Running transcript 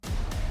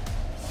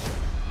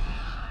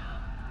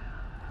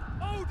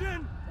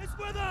Captain is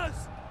with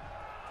us!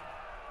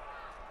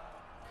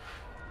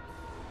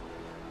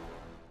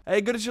 Hey,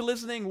 good that you're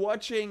listening,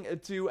 watching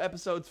to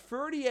episode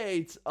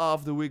 38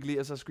 of the weekly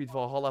Assassin's Creed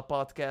Valhalla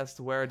podcast,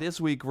 where this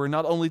week we're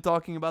not only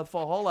talking about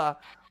Valhalla,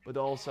 but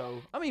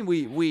also,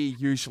 we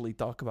usually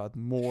talk about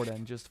more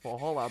than just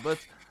Valhalla, but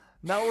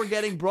now we're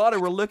getting broader,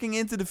 we're looking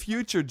into the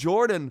future.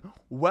 Jordan,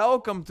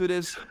 welcome to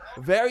this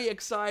very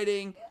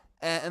exciting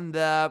and,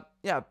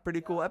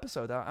 pretty cool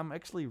episode. I'm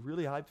actually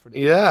really hyped for this.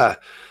 Yeah,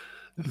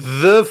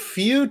 the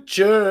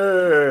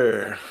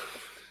future.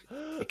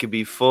 It could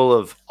be full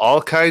of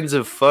all kinds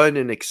of fun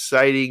and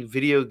exciting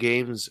video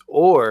games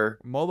or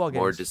Mobile games.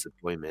 more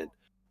disappointment.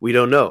 We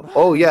don't know.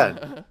 Oh,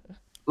 yeah.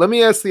 Let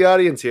me ask the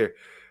audience here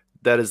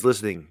that is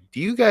listening. Do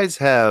you guys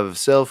have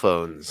cell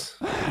phones?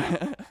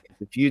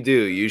 If you do,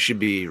 you should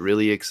be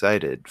really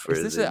excited for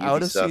Is this the an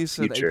out of Ubisoft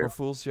season future. April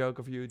Fool's joke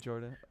of you,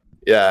 Jordan?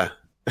 Yeah,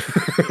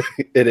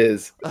 it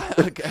is.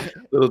 Okay.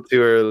 A little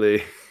too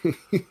early.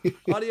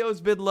 Audio's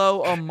a bit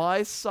low on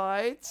my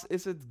side.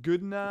 Is it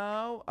good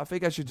now? I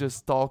think I should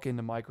just talk in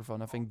the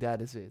microphone. I think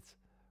that is it.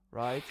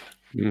 Right?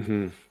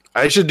 Mm-hmm.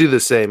 I should do the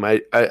same.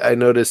 I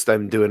noticed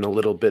I'm doing a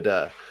little bit,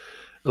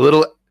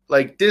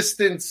 like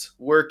distance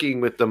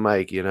working with the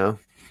mic, you know?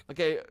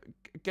 Okay,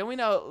 can we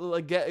now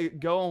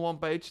go on one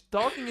page?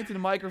 Talking into the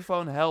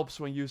microphone helps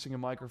when using a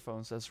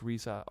microphone, says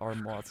Risa, our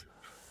mod.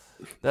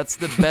 That's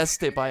the best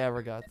tip I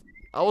ever got.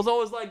 I was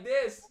always like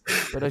this,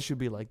 but I should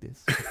be like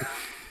this.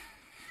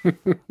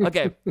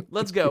 Okay,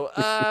 let's go.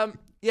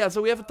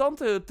 So we have a ton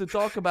to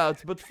talk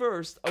about, but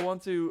first I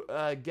want to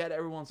get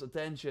everyone's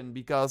attention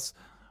because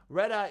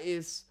Reda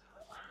is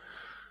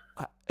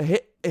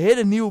hit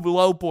a new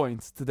low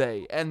point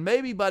today, and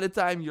maybe by the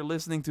time you're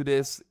listening to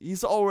this,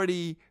 he's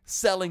already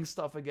selling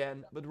stuff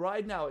again. But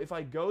right now, if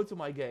I go to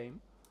my game,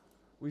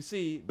 we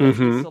see that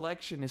the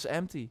selection is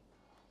empty.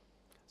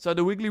 So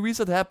the weekly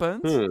reset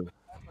happened,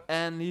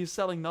 and he's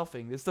selling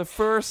nothing. It's the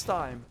first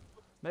time.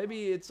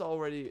 Maybe it's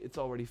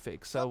already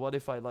fixed. So what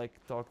if I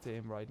talk to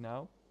him right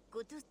now?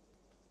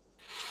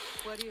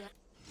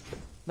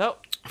 No.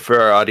 For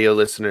our audio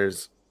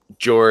listeners,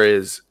 Jor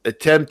is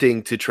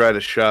attempting to try to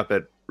shop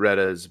at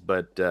Reda's,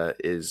 but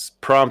is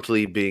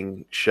promptly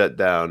being shut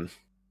down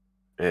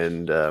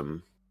and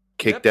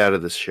kicked out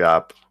of the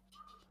shop.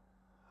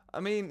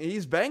 I mean,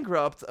 he's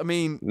bankrupt. I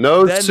mean,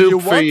 no then soup you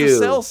for want you. to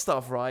sell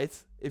stuff, right?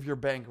 If you're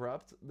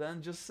bankrupt,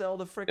 then just sell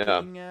the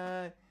freaking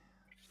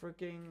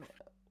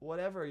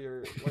whatever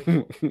you're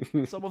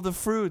some of the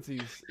fruit he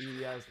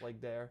has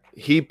there.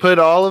 He put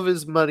all of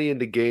his money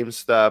into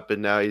GameStop,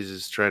 and now he's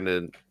just trying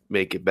to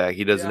make it back.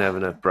 He doesn't have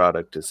enough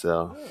product to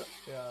sell.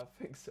 Yeah, I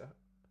think so.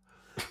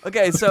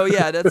 Okay, so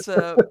that's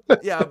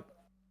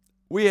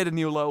we had a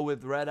new low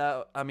with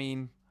Reda. I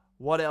mean,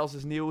 what else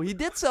is new? He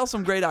did sell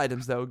some great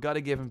items though.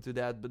 Gotta give him to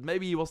that. But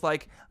maybe he was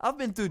like, I've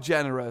been too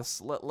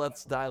generous.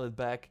 Let's dial it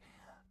back.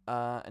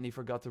 And he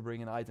forgot to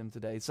bring an item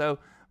today. So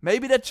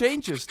maybe that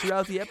changes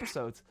throughout the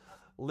episode.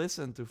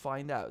 Listen to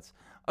find out.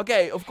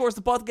 Okay, of course,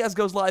 the podcast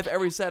goes live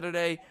every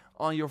Saturday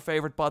on your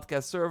favorite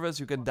podcast service.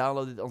 You can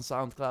download it on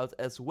SoundCloud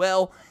as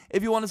well.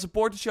 If you want to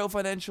support the show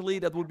financially,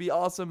 that would be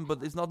awesome,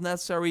 but it's not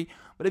necessary.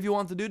 But if you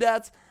want to do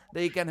that,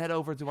 then you can head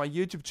over to my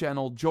YouTube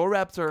channel,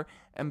 JoeRaptor,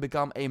 and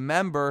become a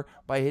member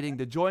by hitting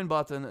the join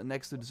button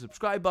next to the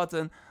subscribe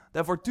button.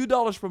 Then for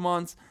 $2 per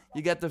month,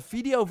 you get the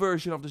video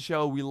version of the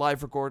show we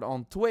live record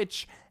on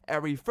Twitch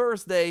every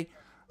Thursday.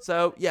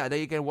 So, then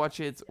you can watch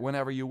it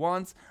whenever you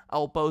want.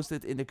 I'll post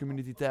it in the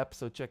community tab,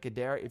 so check it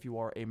there if you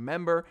are a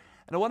member.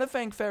 And I want to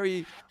thank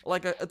a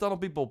ton of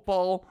people.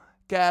 Paul,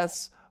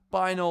 Cass,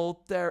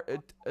 Pinal,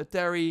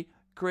 Terry,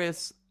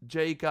 Chris,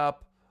 Jacob,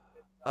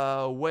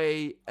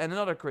 Way, and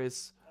another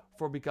Chris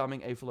for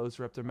becoming a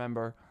Velociraptor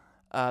member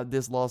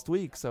this last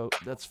week. So,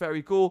 that's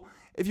very cool.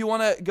 If you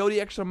want to go the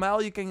extra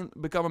mile, you can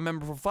become a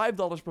member for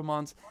 $5 per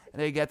month.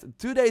 And they get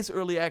 2 days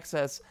early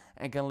access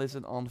and can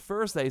listen on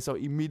Thursday. So,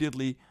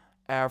 immediately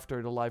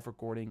after the live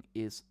recording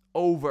is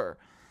over.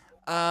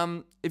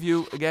 If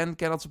you, again,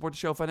 cannot support the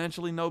show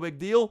financially, no big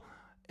deal.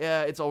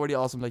 It's already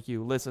awesome that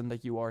you listen,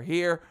 that you are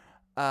here,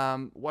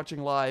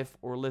 watching live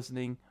or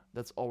listening.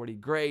 That's already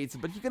great.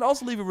 But you can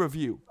also leave a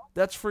review.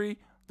 That's free.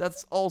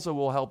 That's also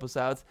will help us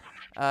out.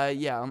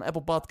 On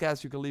Apple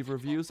Podcasts, you can leave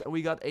reviews. And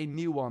we got a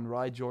new one,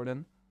 right,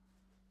 Jordan?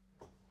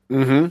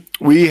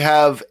 We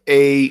have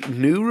a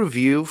new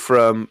review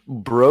from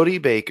Brody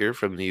Baker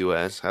from the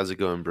US. How's it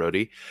going,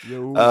 Brody?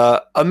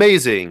 Yo.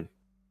 Amazing.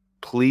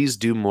 Please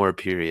do more,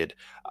 period.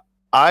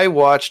 I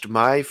watched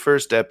my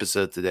first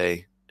episode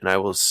today, and I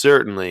will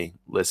certainly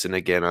listen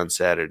again on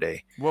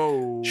Saturday.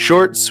 Whoa.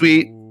 Short,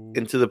 sweet,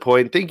 and to the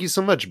point. Thank you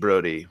so much,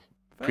 Brody.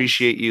 Thanks.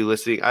 Appreciate you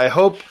listening. I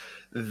hope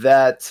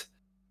that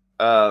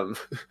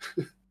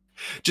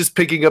just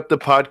picking up the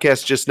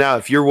podcast just now,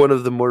 if you're one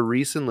of the more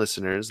recent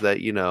listeners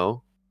that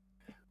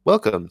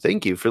welcome.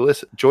 Thank you for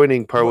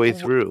joining partway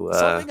through.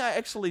 Something I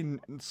actually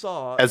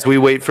saw as we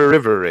wait for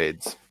river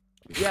raids.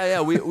 We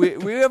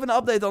have an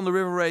update on the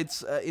river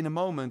raids in a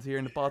moment here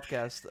in the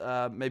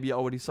podcast. Maybe you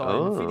already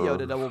saw in the video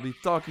that I will be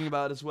talking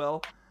about as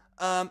well.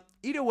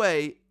 Either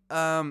way,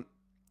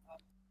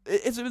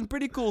 it's been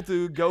pretty cool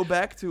to go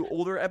back to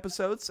older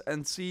episodes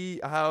and see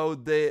how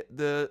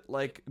the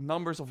like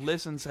numbers of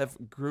listens have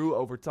grew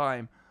over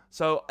time.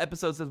 So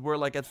episodes that were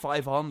like at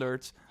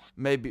 500,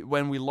 maybe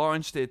when we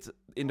launched it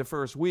in the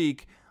first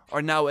week,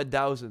 are now at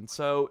 1,000.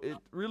 So it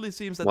really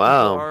seems that people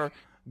are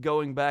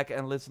going back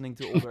and listening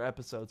to older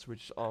episodes,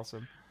 which is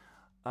awesome.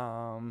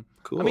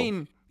 Cool. I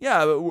mean,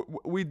 yeah,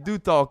 we do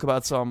talk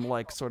about some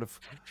like sort of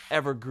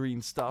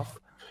evergreen stuff.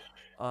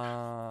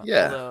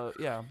 Although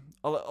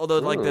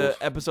like the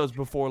episodes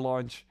before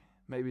launch,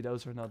 maybe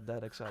those are not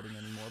that exciting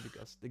anymore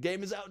because the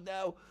game is out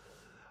now.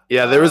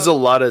 Yeah, there was a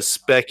lot of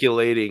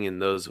speculating in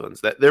those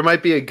ones. That there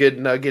might be a good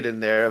nugget in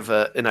there of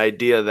an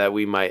idea that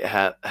we might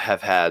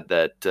have had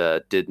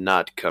that did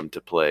not come to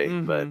play.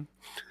 But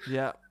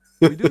yeah,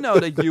 we do know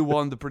that you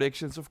won the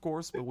predictions, of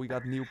course, but we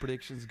got new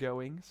predictions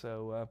going.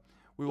 So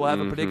we will have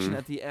a prediction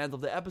at the end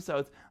of the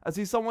episode. I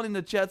see someone in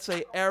the chat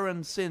say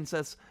Aaron Sin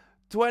says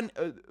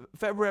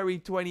February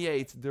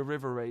 28th, the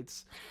River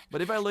Raids.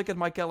 But if I look at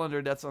my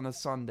calendar, that's on a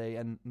Sunday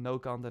and no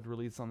content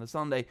released on a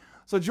Sunday.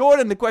 So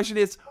Jordan, the question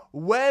is,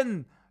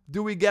 when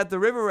do we get the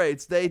River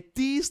Raids? They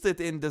teased it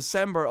in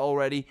December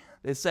already.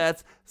 They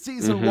said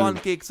Season 1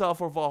 kicks off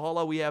for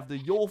Valhalla. We have the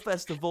Yule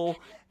Festival.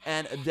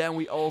 And then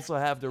we also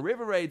have the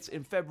River Raids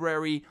in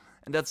February.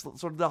 And that's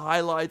sort of the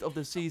highlight of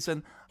the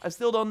season. I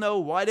still don't know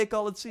why they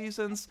call it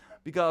seasons.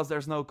 Because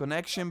there's no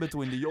connection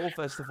between the Yule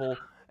Festival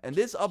and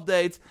this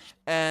update.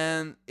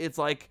 And it's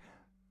like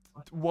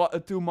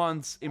 2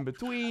 months in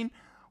between.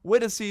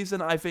 With a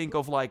season, I think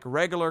of like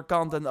regular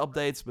content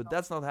updates. But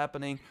that's not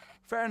happening.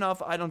 Fair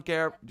enough, I don't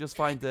care. Just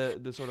find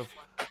the sort of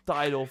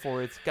title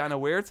for it kind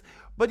of weird.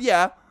 But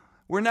yeah,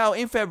 we're now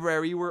in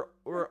February. We're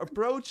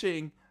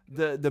approaching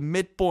the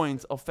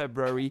midpoint of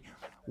February.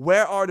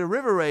 Where are the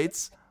River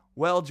Raids?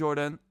 Well,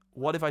 Jordan,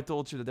 what if I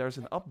told you that there's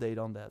an update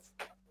on that?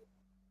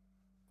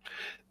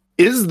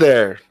 Is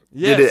there?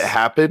 Yes. Did it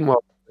happen while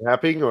it was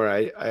happening, or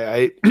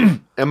I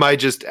am I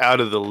just out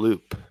of the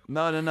loop?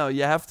 No.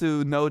 You have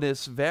to know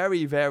this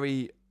very,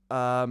 very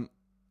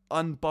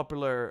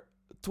unpopular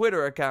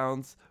Twitter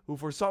account who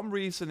for some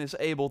reason is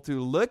able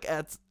to look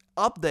at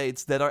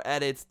updates that are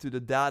added to the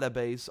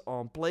database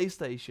on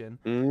PlayStation.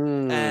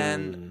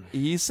 And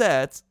he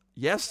said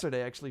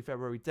yesterday, actually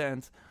February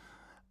 10th,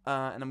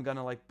 and I'm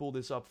gonna like pull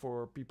this up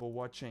for people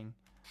watching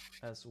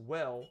as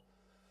well.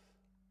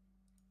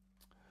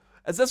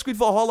 Assassin's Creed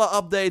Valhalla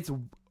update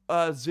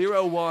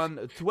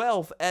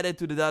 0112 added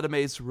to the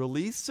database,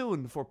 released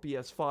soon for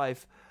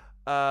PS5.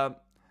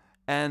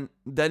 And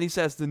then he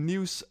says the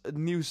new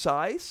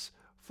size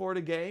for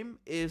the game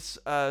is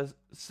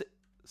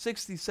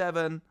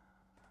 67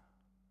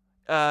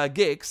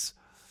 gigs,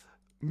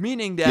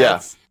 meaning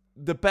that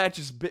the patch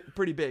is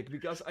pretty big,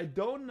 because I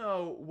don't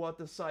know what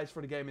the size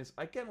for the game is.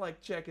 I can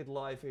like check it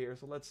live here,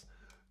 so let's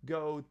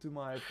go to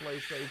my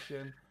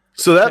PlayStation.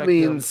 So that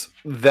means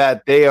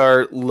that they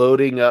are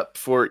loading up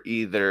for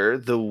either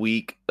the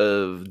week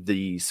of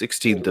the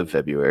 16th of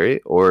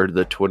February or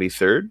the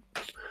 23rd.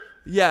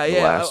 Yeah.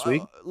 Last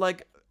week.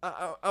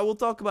 I will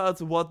talk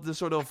about what the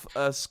sort of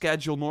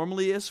schedule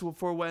normally is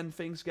for when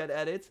things get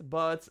added,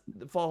 but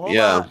the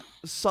Valhalla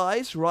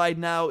size right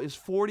now is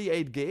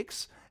 48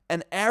 gigs,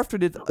 and after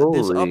this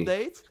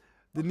update,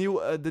 the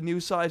new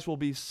size will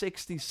be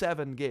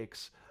 67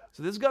 gigs.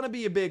 So this is gonna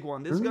be a big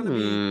one. This is gonna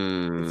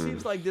be. It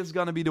seems like this is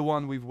gonna be the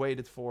one we've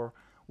waited for,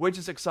 which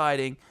is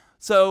exciting.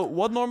 So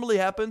what normally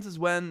happens is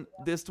when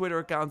this Twitter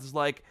account is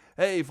like,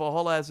 "Hey,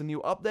 Valhalla has a new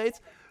update."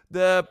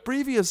 The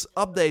previous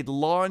update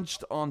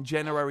launched on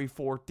January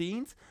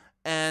 14th,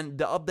 and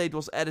the update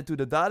was added to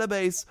the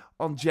database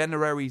on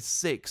January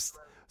 6th.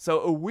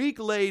 So a week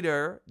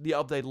later, the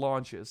update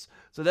launches.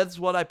 So that's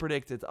what I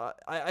predicted.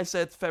 I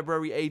said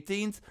February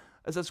 18th.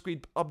 Assassin's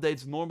Creed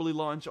updates normally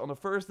launch on the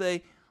first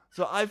day.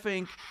 So I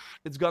think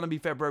it's going to be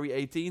February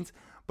 18th.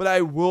 But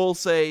I will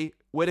say,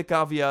 with a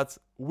caveat,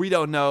 we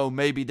don't know.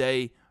 Maybe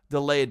they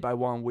delay it by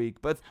 1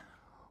 week. But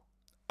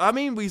I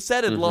mean, we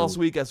said it last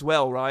week as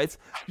well, right?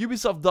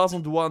 Ubisoft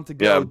doesn't want to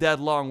go that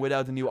long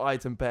without a new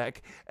item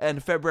pack.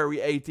 And February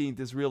 18th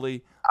is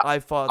really, I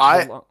thought,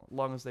 the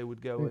longest they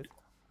would go with.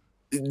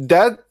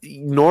 That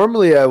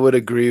normally I would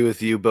agree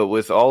with you, but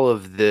with all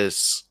of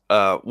this,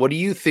 what do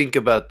you think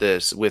about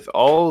this? With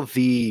all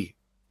the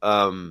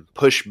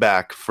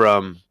pushback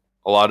from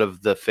a lot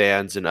of the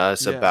fans and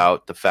us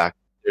about the fact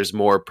there's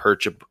more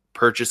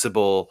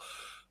purchasable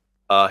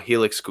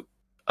Helix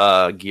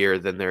gear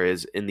than there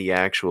is in the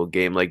actual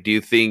game. Like, do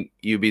you think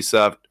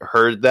Ubisoft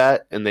heard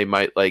that and they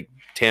might like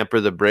tamper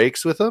the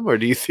brakes with them, or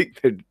do you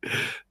think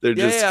they're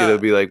just gonna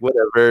be like,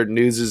 whatever,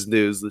 news is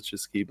news, let's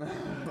just keep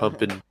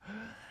pumping?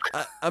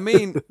 I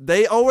mean,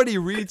 they already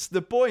reached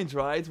the point,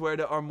 right, where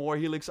there are more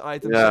Helix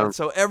items.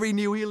 So every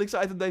new Helix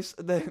item,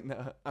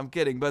 no, I'm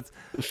kidding, but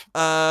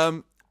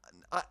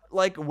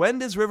like when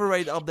this River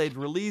Raid update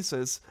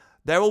releases,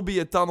 there will be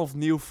a ton of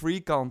new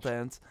free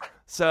content.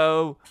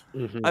 So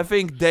I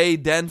think they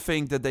then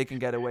think that they can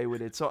get away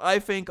with it. So I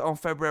think on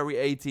February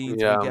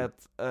 18th we get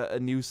a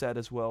new set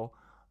as well.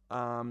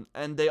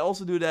 And they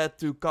also do that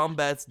to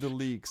combat the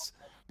leaks.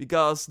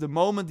 because the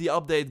moment the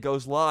update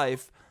goes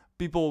live,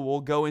 people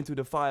will go into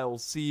the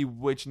files, see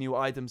which new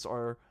items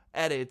are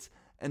added,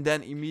 and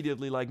then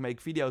immediately like make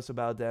videos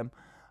about them.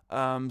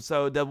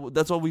 So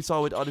that's what we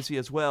saw with Odyssey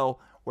as well,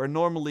 where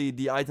normally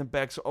the item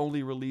packs are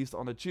only released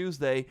on a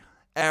Tuesday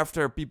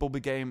after people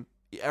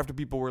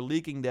were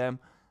leaking them.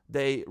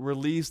 They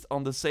released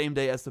on the same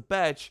day as the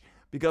patch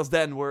because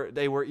then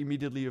they were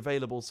immediately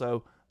available,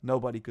 so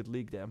nobody could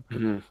leak them.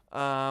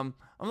 I'm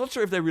not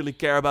sure if they really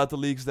care about the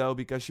leaks though,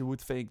 because you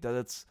would think that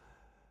it's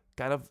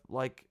kind of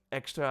like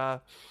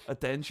extra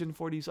attention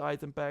for these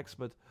item packs,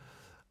 but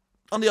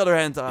on the other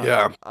hand,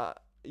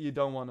 you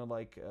don't want to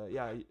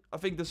I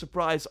think the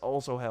surprise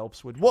also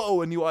helps with,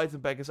 whoa, a new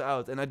item pack is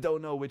out and I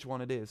don't know which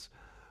one it is,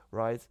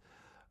 right?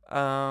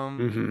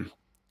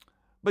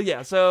 But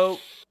yeah, so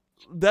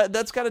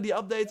that's kind of the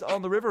update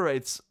on the river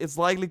raids. It's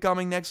likely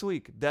coming next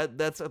week.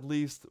 That's at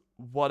least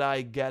what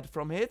I get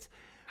from it.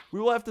 We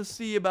will have to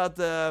see about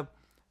the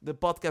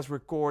podcast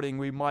recording.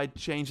 We might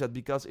change that,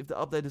 because if the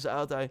update is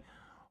out, I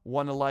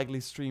want to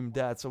likely stream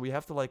that. So we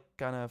have to like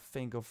kind of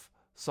think of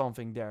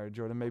something there,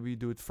 Jordan. Maybe we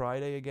do it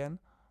Friday again,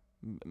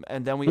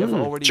 and then we have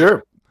already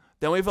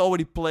Then we've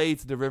already played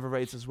the river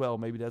raids as well.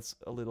 Maybe that's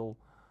a little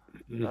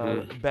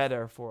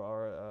better for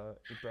our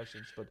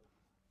impressions. But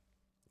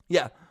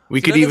yeah,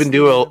 we could even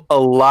do a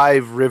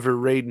live River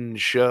Raiden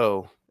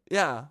show.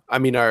 Yeah, I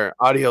mean our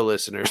audio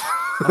listeners.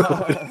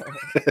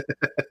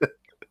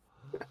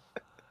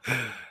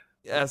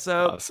 Yeah,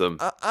 so awesome.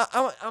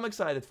 I'm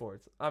excited for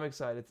it. I'm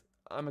excited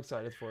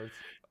for it.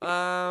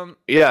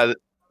 Yeah,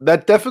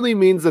 that definitely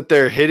means that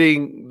they're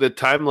hitting the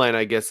timeline,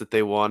 I guess, that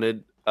they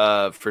wanted.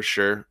 For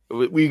sure.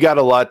 We got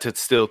a lot to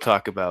still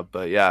talk about,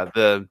 but yeah,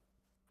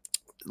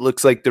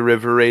 looks like the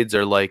river raids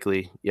are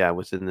likely,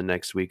 within the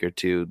next week or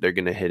two, they're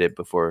gonna hit it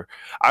before.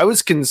 I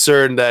was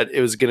concerned that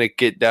it was gonna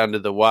get down to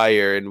the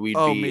wire and we'd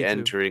be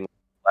entering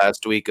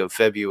last week of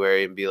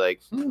February and be like,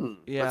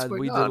 yeah,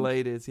 we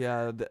delayed it.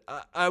 Yeah,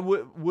 I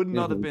would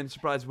not have been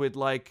surprised with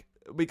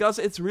because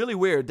it's really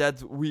weird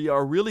that we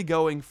are really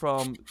going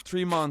from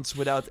 3 months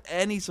without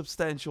any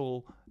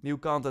substantial new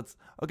content.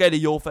 Okay, the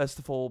Yule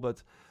Festival,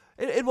 but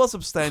it was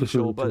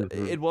substantial, but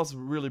it was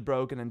really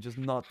broken and just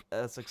not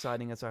as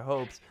exciting as I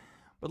hoped.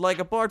 But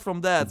apart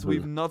from that,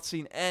 we've not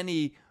seen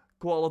any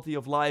quality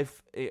of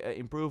life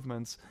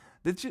improvements.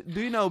 Do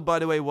you know, by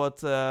the way,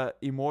 what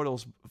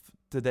Immortals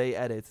today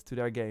added to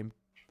their game?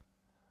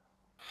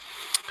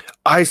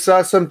 I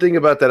saw something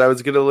about that. I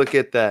was going to look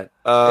at that.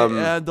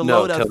 The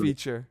loadout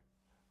feature.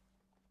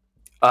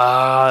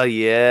 Ah,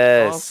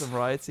 yes. Awesome,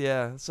 right?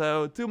 Yeah.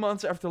 So 2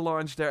 months after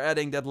launch, they're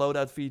adding that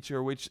loadout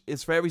feature, which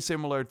is very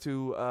similar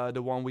to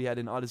the one we had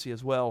in Odyssey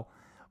as well.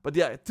 But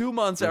yeah, 2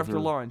 months after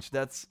launch,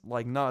 that's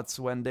nuts,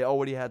 when they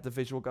already had the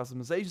visual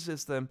customization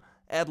system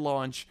at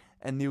launch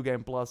and New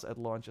Game Plus at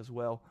launch as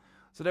well.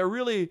 So they're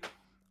really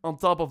on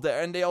top of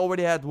that. And they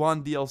already had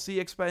one DLC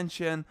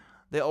expansion.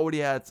 They already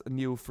had a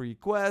new free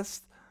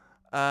quest.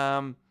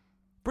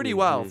 Pretty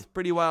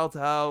wild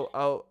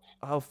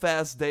how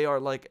fast they are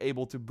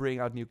able to bring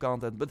out new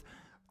content. But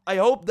I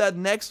hope that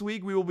next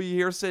week we will be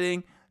here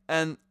sitting,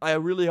 and I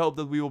really hope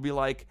that we will be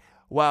like,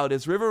 wow,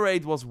 this river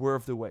raid was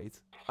worth the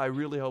wait. I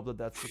really hope that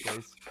that's the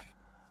case.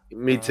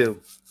 Me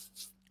too.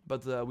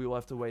 But we will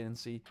have to wait and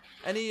see.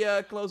 Any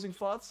closing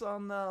thoughts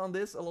on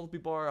this? A lot of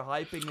people are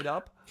hyping it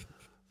up,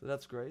 so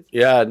that's great.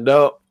 Yeah,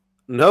 nope.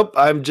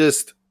 I'm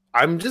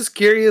just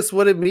curious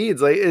what it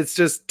means. It's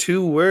just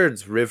 2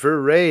 words,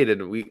 river raid,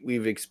 and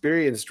we've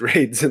experienced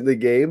raids in the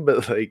game,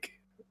 but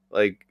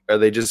are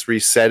they just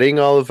resetting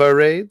all of our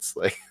raids?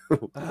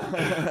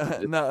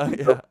 No,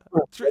 yeah.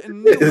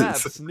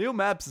 New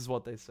maps is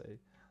what they say.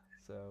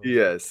 So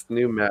yes,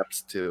 new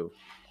maps too.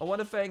 I want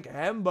to thank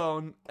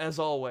Hambone as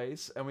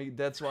always, and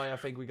that's why I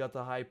think we got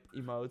the hype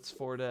emotes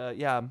for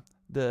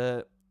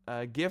the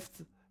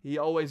gift. He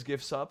always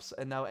gives subs,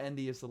 and now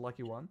Andy is the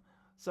lucky one.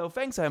 So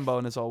thanks,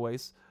 Hambone, as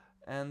always.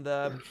 And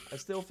I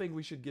still think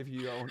we should give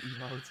you your own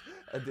emote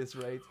at this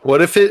rate.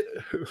 What if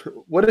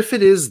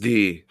it is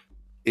the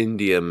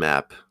India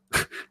map?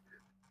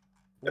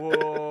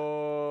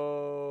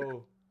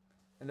 Whoa!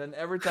 And then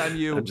every time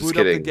you boot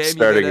kidding. up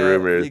the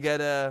game,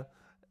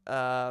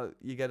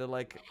 you get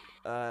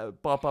a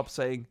pop up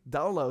saying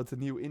download the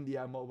new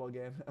India mobile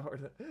game or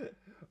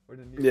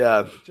the new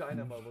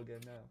China mobile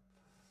game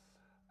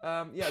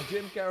now.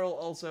 Jim Carroll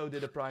also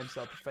did a Prime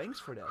sub. Thanks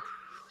for that.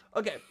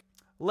 Okay.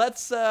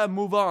 Let's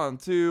move on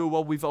to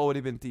what we've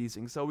already been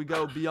teasing. So we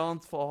go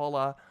beyond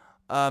Valhalla.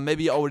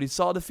 Maybe you already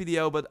saw the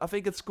video, but I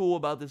think it's cool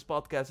about this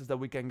podcast is that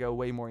we can go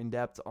way more in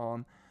depth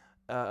on,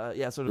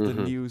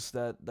 the news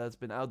that's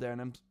been out there.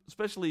 And I'm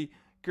especially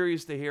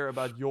curious to hear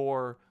about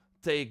your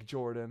take,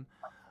 Jordan.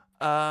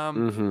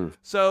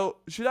 So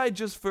should I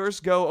just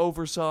first go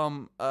over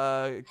some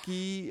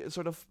key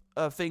sort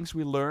of things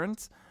we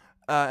learned?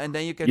 And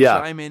then you can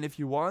chime in if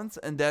you want.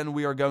 And then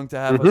we are going to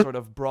have a sort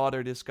of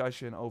broader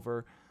discussion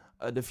over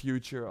the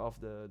future of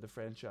the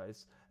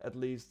franchise, at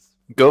least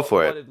go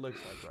for what it looks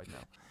like right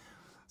now.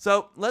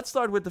 So let's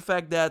start with the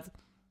fact that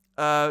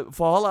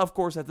Valhalla, of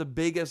course, had the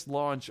biggest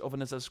launch of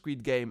an Assassin's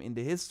Creed game in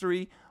the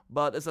history,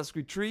 but Assassin's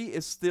Creed 3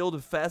 is still the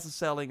fastest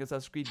selling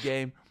Assassin's Creed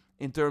game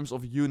in terms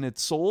of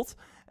units sold.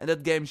 And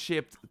that game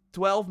shipped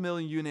 12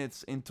 million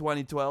units in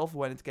 2012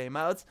 when it came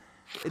out.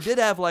 It did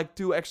have like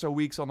 2 extra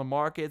weeks on the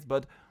market,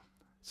 but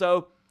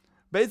so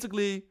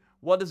basically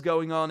what is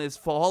going on is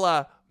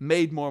Valhalla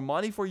made more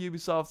money for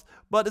Ubisoft,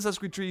 but Assassin's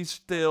Creed 3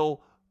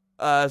 still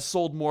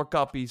sold more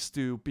copies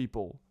to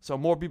people. So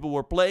more people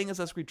were playing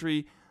Assassin's Creed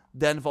 3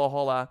 than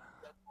Valhalla,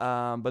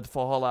 but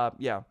Valhalla,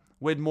 yeah,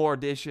 with more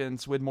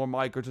additions, with more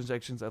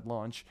microtransactions at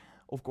launch,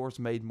 of course,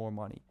 made more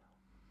money.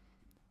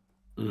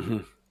 Mm-hmm.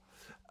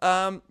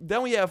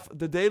 Then we have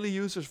the daily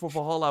users for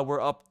Valhalla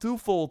were up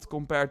twofold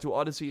compared to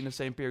Odyssey in the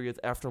same period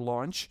after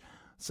launch.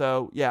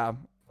 So, yeah,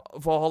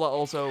 Valhalla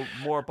also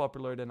more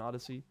popular than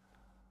Odyssey.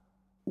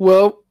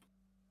 Well,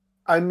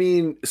 I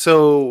mean,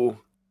 so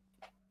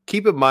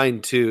keep in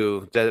mind,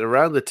 too, that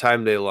around the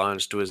time they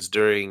launched was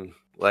during,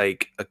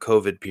 like, a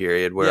COVID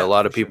period where a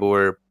lot of people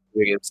were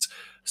doing it.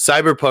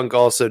 Cyberpunk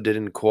also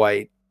didn't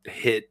quite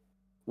hit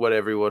what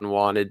everyone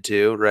wanted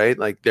to, right?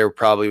 Like there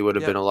probably would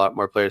have been a lot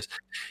more players.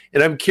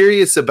 And I'm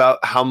curious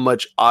about how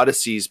much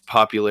Odyssey's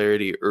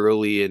popularity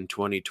early in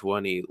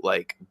 2020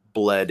 like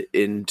bled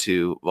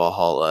into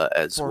Valhalla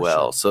as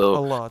well. Sure. So a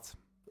lot.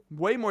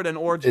 Way more than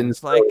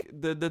Origins. Like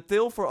the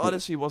tail for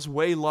Odyssey was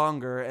way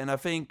longer, and I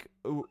think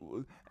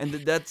and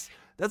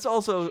that's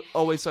also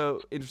always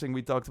so interesting.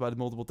 We talked about it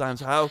multiple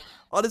times, how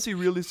Odyssey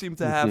really seemed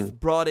to have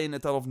brought in a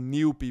ton of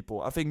new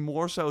people. I think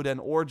more so than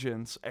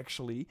Origins,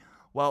 actually.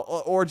 While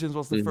Origins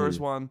was the first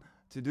one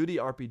to do the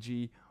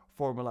RPG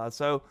formula.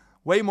 So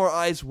way more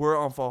eyes were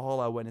on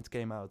Valhalla when it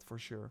came out, for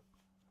sure.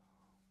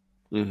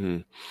 Mm-hmm.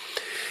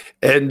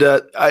 And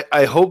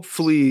I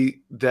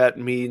hopefully that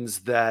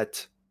means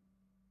that,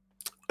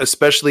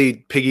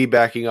 especially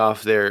piggybacking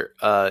off their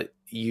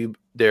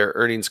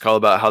earnings call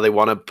about how they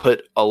want to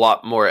put a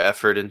lot more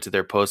effort into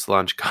their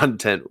post-launch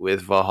content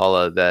with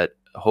Valhalla, that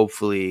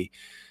hopefully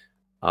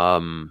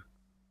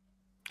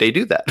they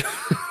do that.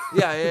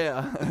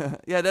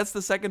 Yeah, that's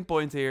the second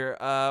point here.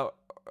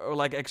 Or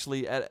like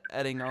actually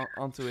adding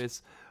onto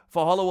it.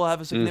 Valhalla will have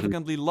a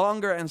significantly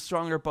longer and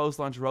stronger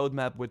post-launch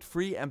roadmap with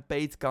free and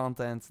paid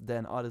content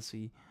than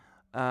Odyssey.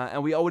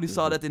 And we already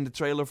saw that in the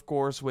trailer, of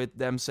course, with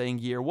them saying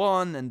year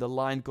 1 and the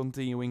line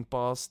continuing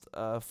past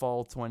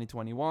fall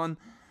 2021.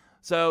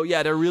 So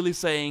yeah, they're really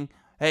saying,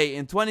 hey,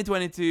 in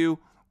 2022,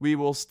 we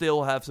will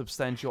still have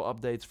substantial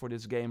updates for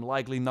this game.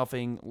 Likely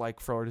nothing like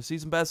for the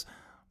Season Pass.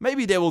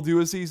 Maybe they will do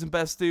a Season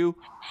Pass too,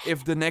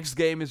 if the next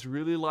game is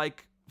really,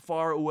 like,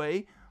 far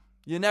away.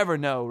 You never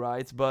know,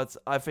 right? But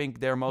I think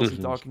they're mostly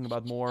talking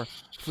about more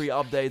free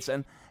updates.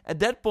 And at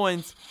that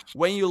point,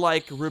 when you,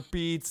 like,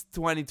 repeat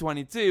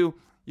 2022,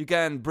 you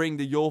can bring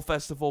the Yule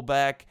Festival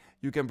back.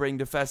 You can bring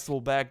the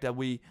festival back that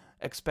we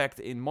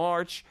expect in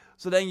March.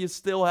 So then you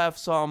still have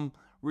some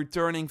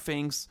returning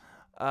things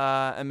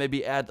and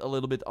maybe add a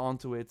little bit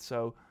onto it.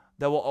 So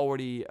that will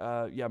already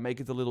make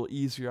it a little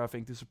easier, I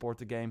think, to support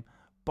the game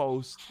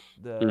post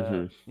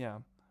the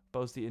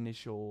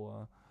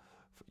initial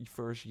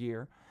first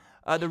year.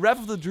 The Wrath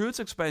of the Druids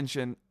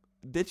expansion,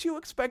 did you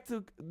expect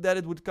that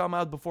it would come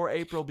out before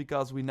April?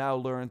 Because we now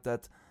learned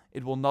that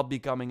it will not be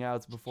coming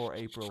out before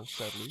April,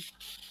 sadly.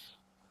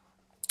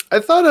 I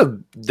thought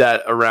of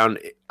that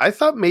I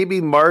thought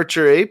maybe March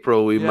or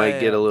April we might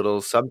get a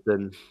little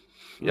something.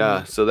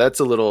 Yeah, so that's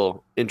a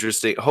little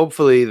interesting.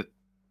 Hopefully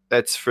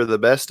that's for the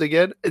best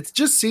again. It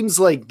just seems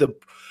like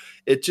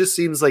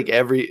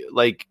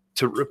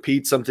to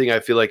repeat something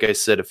I feel like I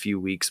said a few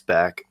weeks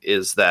back,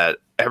 is that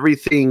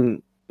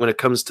everything when it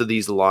comes to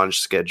these launch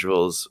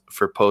schedules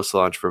for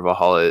post-launch for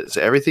Valhalla,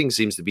 everything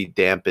seems to be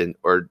dampened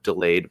or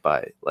delayed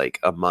by like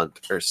a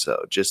month or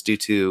so, just due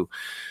to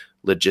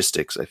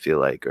logistics, I feel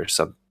like, or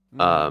some.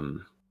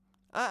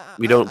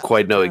 We don't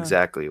quite know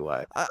exactly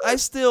why. I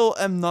still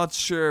am not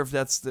sure if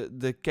that's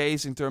the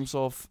case in terms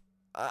of.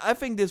 I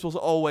think this was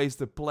always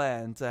the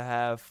plan, to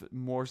have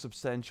more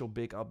substantial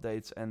big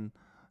updates and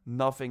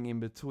nothing in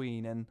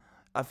between. And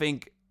I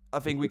think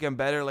we can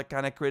better like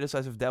kind of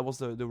criticize if that was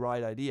the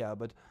right idea,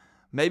 but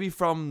maybe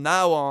from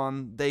now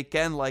on they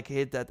can like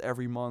hit that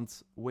every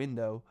month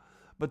window.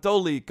 But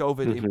totally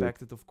COVID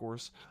impacted, of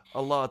course,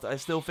 a lot. I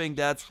still think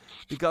that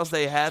because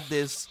they had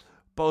this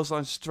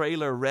post-launch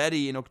trailer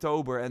ready in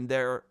October and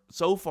they're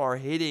so far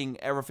hitting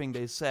everything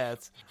they said,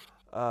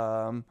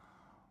 doesn't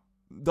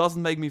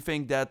make me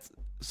think that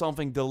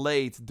something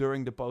delayed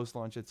during the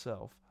post-launch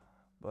itself.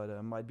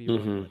 But might be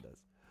wrong with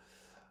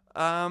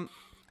that.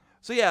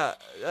 So yeah,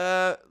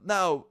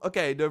 now,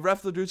 okay, the Wrath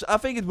of the Druids, I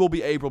think it will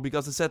be April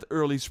because it said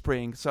early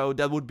spring. So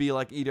that would be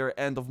like either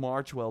end of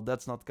March, well,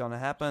 that's not gonna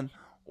happen,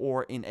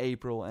 or in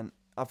April, and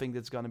I think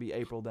it's gonna be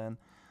April then.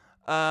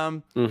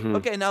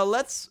 Okay, now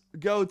let's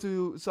go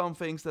to some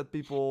things that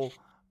people,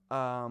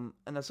 and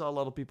I saw a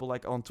lot of people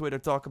like on Twitter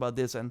talk about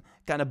this and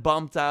kind of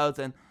bummed out,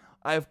 and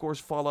I of course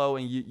follow,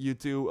 and you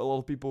too, a lot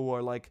of people who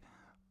are like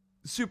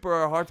super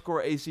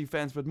hardcore AC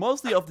fans, but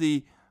mostly of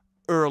the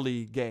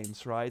early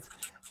games, right?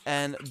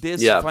 And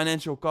this Yeah.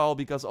 financial call,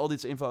 because all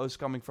this info is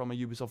coming from a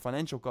Ubisoft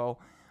financial call,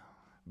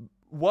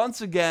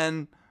 once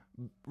again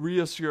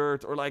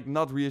reassured, or like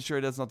not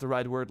reassured, that's not the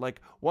right word,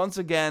 like once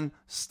again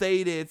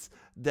stated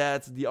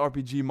that the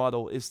RPG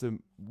model is the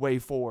way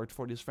forward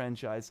for this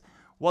franchise.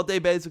 What they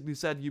basically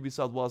said,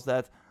 Ubisoft, was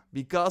that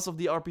because of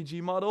the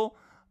RPG model,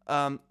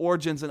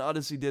 Origins and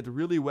Odyssey did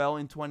really well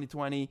in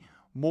 2020,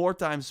 more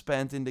time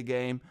spent in the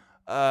game,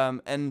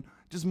 and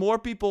just more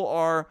people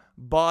are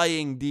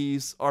buying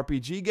these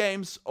RPG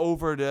games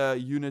over the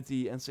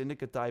Unity and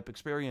Syndicate type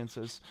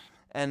experiences.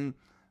 And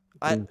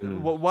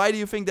why do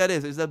you think that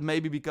is? Is that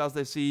maybe because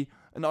they see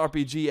an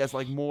RPG as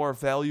like more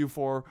value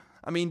for?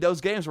 I mean, those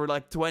games were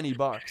like $20,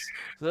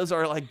 so those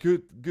are like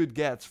good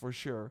gets for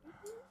sure.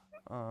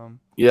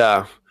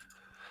 Yeah.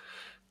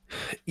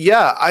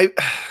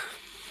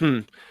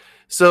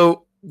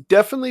 So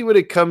definitely when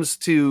it comes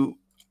to,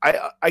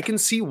 I can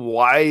see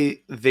why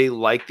they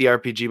like the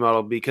RPG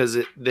model, because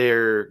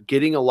they're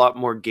getting a lot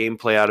more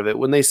gameplay out of it.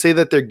 When they say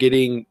that they're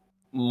getting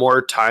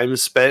more time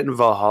spent in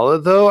Valhalla,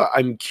 though,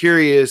 I'm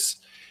curious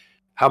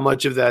how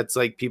much of that's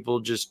like people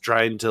just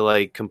trying to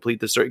like complete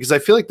the story. Because I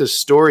feel like the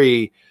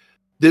story,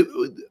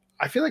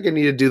 I feel like I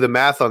need to do the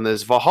math on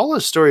this.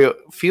 Valhalla's story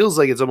feels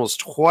like it's almost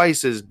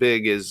twice as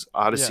big as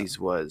Odyssey's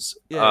was.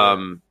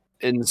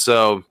 And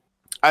so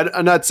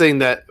I'm not saying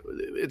that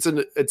it's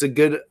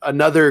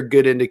another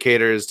good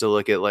indicator is to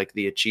look at like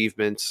the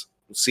achievements,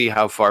 see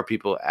how far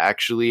people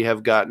actually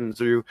have gotten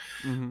through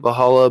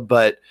Valhalla.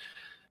 But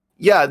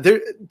yeah,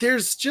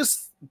 there's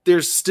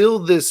still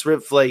this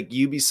riff, like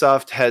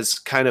Ubisoft has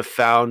kind of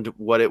found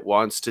what it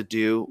wants to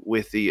do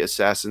with the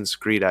Assassin's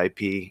Creed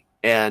IP,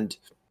 and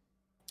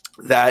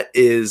that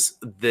is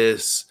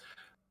this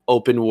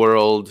open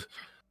world,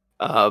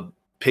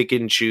 pick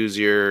and choose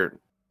your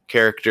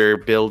character,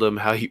 build them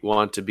how you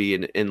want to be,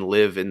 and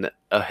live in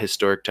a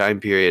historic time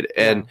period.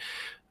 And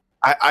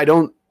I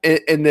don't,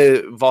 and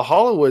the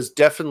Valhalla was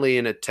definitely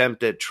an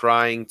attempt at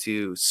trying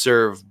to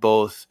serve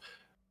both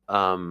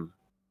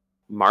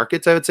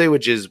markets, I would say,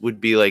 would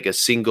be like a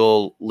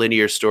single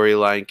linear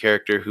storyline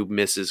character who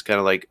misses kind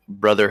of like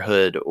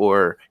Brotherhood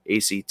or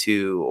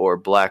AC2 or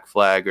Black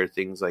Flag or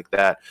things like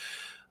that,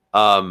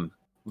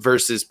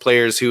 versus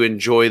players who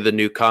enjoy the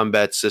new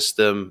combat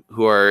system,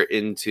 who are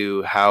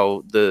into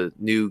how the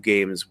new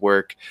games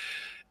work.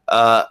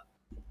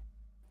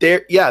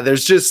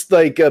 There's just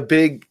like a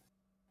big,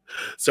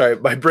 sorry,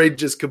 my brain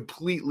just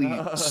completely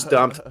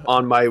stumped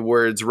on my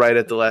words right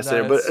at the last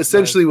second. But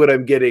essentially what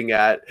I'm getting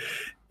at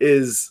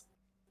is,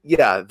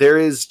 there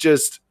is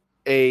just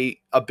a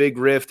big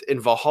rift,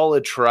 and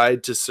Valhalla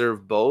tried to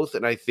serve both,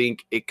 and I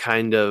think it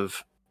kind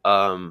of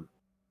underserved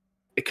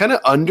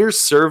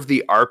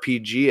the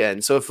RPG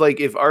end. So if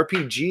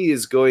RPG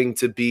is going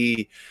to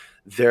be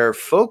their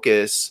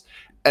focus,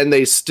 and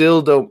they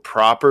still don't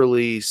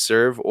properly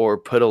serve or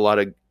put a lot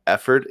of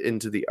effort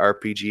into the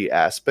RPG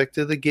aspect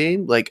of the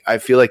game, like I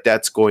feel like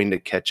that's going to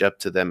catch up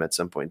to them at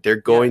some point. They're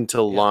going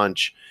to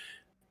launch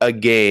a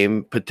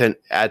game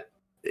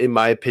in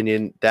my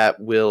opinion, that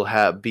will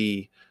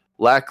be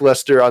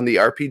lackluster on the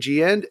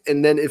RPG end,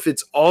 and then if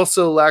it's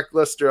also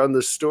lackluster on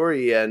the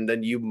story end,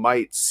 then you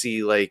might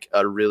see like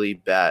a really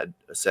bad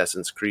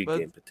Assassin's Creed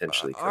game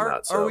potentially come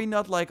out. So. Are we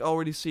not like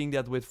already seeing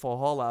that with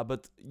Valhalla?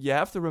 But you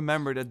have to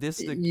remember that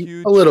this is the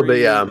Q3 a little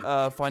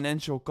bit,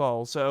 financial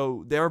call,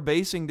 so they're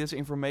basing this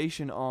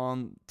information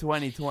on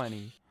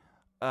 2020.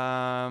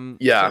 So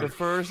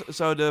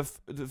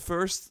the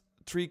first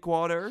 3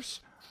 quarters.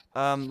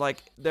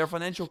 Like their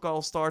financial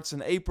call starts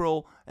in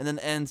April and then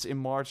ends in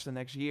March the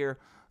next year.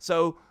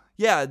 So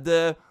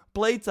the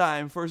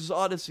playtime versus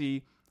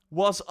Odyssey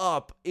was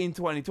up in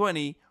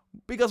 2020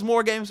 because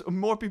more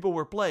people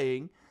were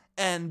playing,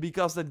 and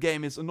because that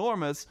game is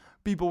enormous,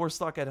 people were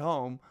stuck at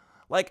home.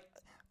 Like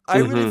I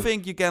really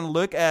think you can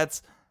look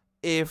at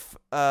if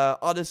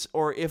Odyssey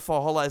or if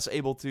Valhalla is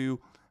able to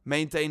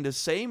maintain the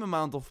same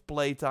amount of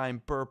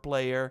playtime per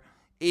player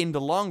in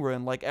the long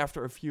run, like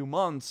after a few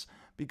months,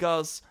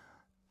 because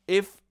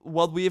if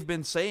what we have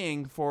been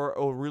saying for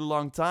a really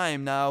long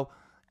time now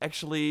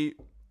actually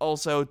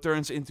also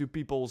turns into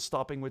people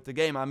stopping with the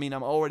game. I mean,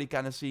 I'm already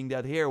kind of seeing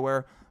that here,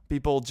 where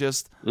people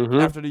just,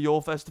 after the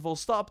Yule Festival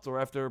stopped, or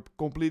after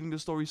completing the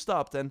story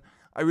stopped. And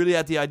I really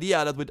had the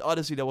idea that with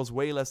Odyssey that was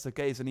way less the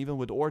case, and even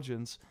with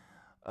Origins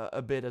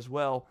a bit as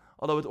well.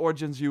 Although with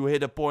Origins you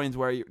hit a point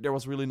where there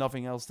was really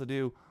nothing else to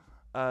do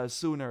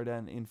sooner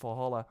than in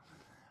Valhalla.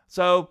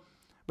 So...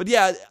 But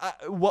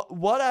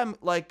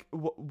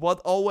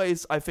what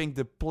always I think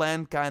the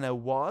plan kind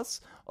of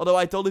was, although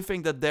I totally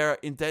think that their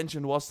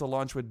intention was to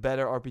launch with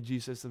better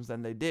RPG systems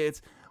than they did,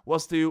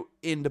 was to,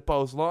 in the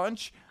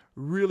post-launch,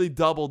 really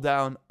double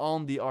down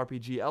on the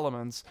RPG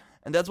elements.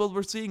 And that's what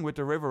we're seeing with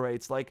the River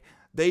Raids. Like,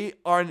 they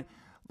aren't,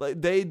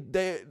 like,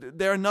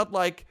 they're not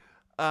like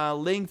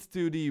linked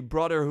to the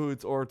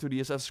Brotherhood or to the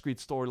Assassin's Creed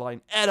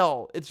storyline at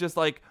all. It's just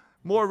like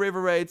more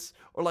River Raids,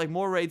 or like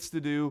more raids to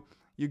do.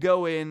 You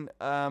go in,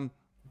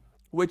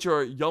 with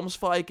your Joms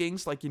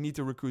Vikings, like you need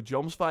to recruit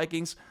Joms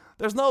Vikings.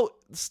 There's no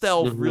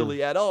stealth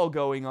really at all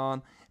going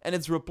on, and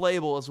it's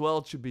replayable as well.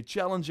 It should be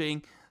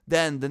challenging.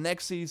 Then the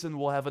next season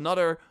we'll have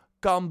another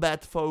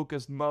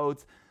combat-focused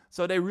mode.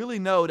 So they really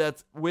know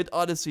that with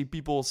Odyssey,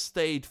 people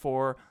stayed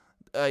for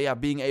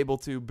being able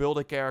to build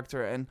a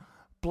character and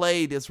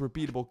play this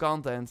repeatable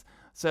content.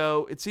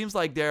 So it seems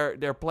like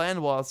their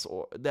plan was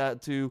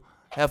that to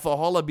have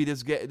Valhalla be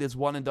this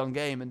one-and-done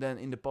game, and then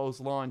in the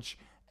post-launch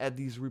add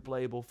these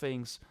replayable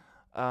things.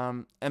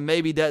 And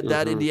maybe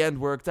that in the end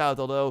worked out,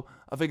 although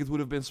I think it would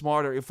have been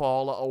smarter if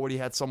Valhalla already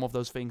had some of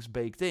those things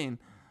baked in.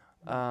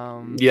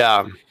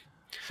 Yeah.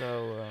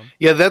 So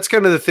yeah, that's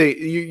kind of the thing.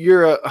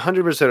 You're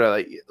 100%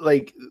 right.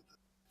 Like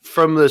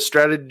from the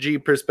strategy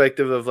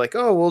perspective of like,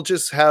 oh, we'll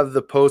just have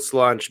the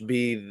post-launch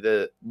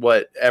be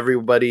what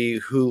everybody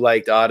who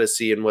liked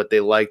Odyssey and what they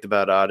liked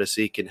about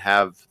Odyssey can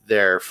have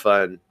their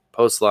fun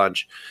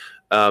post-launch,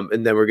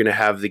 and then we're going to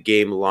have the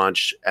game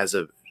launched as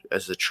a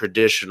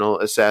traditional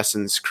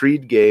Assassin's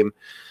Creed game.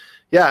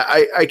 Yeah,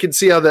 I can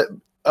see how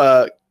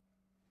that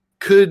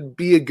could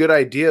be a good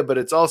idea, but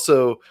it's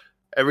also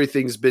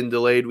everything's been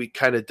delayed. We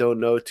kind of don't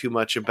know too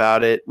much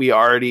about it. We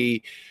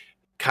already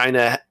kind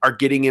of are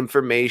getting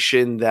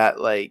information that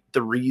like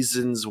the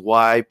reasons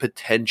why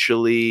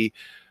potentially,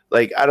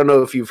 like, I don't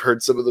know if you've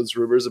heard some of those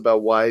rumors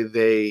about why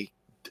they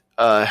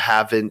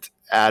haven't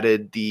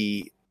added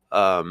the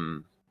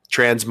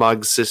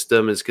transmog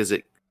system is because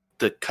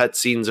the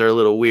cutscenes are a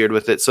little weird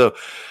with it. So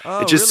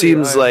it just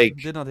seems like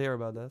did not hear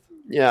about that.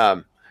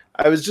 Yeah,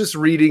 I was just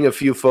reading a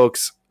few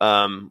folks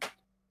who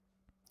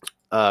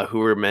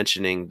were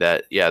mentioning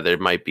that, yeah, there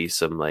might be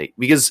some, like,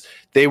 because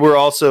they were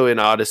also in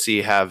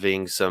Odyssey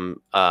having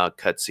some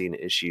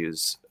cutscene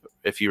issues.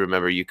 If you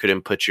remember, you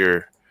couldn't put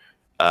your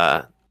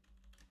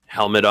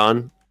helmet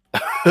on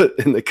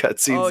in the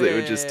cutscenes. They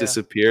would just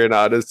disappear in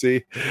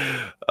Odyssey.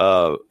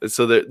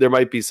 So there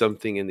might be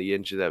something in the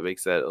engine that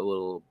makes that a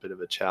little bit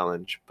of a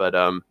challenge. But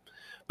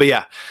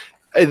yeah,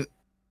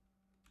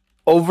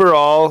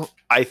 overall,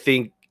 I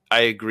think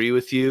I agree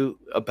with you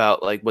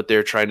about like what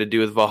they're trying to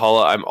do with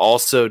Valhalla. I'm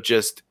also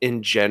just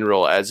in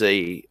general as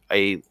an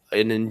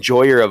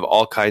enjoyer of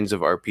all kinds of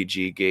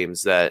RPG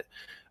games that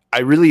I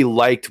really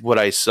liked what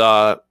I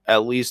saw.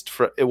 At least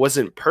it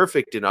wasn't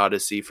perfect in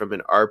Odyssey from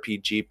an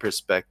RPG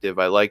perspective.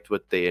 I liked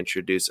what they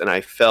introduced, and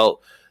I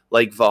felt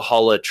like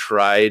Valhalla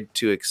tried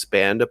to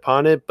expand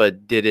upon it,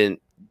 but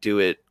didn't do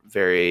it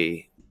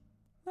very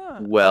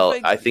well.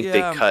 I think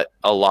they cut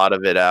a lot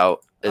of it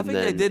out. I think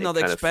they did not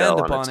expand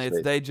upon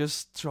it. They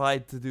just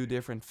tried to do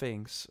different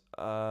things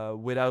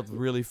without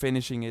really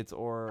finishing it,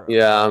 or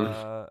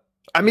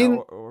I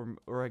mean,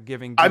 or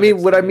giving. I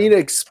mean, what I mean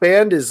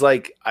expand is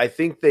like I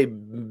think they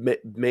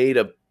made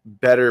a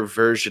better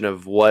version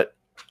of what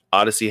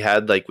Odyssey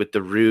had, like with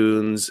the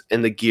runes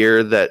and the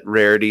gear, that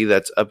rarity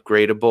that's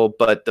upgradable.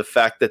 But the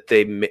fact that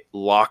they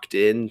locked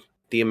in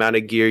the amount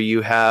of gear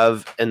you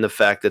have, and the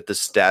fact that the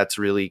stats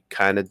really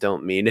kind of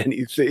don't mean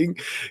anything,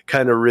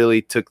 kind of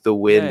really took the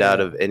wind out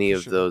of any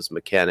of those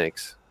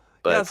mechanics.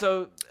 But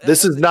so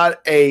this is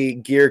not a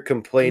gear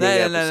complaining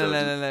episode.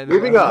 No.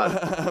 Moving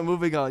on.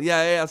 Moving on.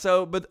 Yeah.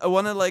 So, but I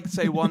want to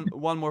say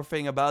one more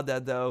thing about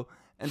that though,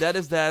 and that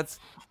is that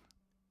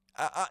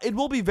it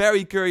will be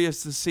very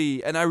curious to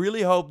see, and I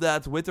really hope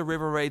that with the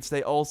river raids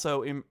they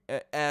also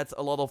add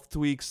a lot of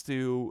tweaks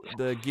to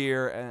the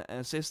gear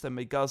and system,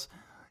 because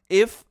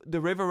if the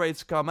river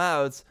raids come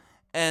out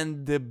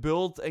and the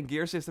build and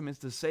gear system is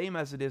the same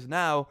as it is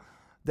now,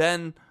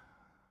 then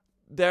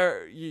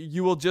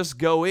you will just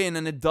go in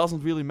and it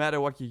doesn't really matter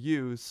what you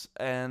use.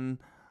 And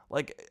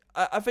like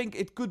I think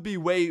it could be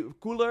way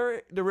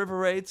cooler, the river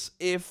raids,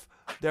 if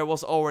there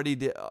was already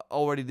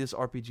this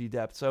RPG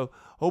depth. So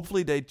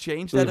hopefully they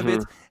change that a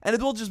bit, and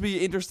it will just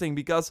be interesting,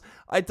 because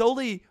I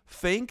totally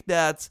think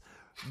that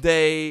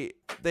they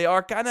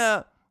are kind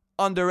of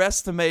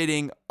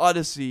underestimating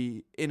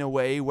Odyssey in a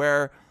way,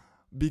 where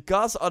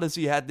because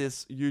Odyssey had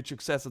this huge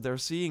success that they're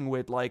seeing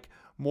with like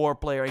more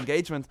player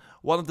engagement,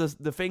 one of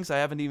the things I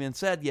haven't even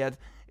said yet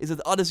is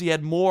that Odyssey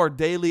had more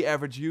daily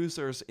average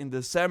users in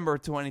December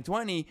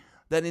 2020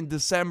 than in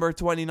December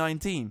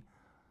 2019,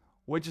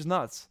 which is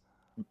nuts.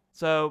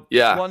 So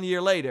 1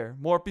 year later,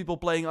 more people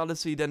playing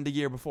Odyssey than the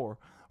year before.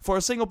 For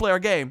a single player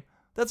game,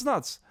 that's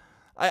nuts.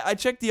 I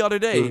checked the other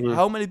day,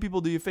 how many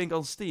people do you think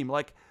on Steam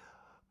like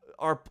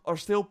are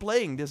still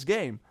playing this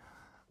game?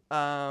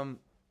 A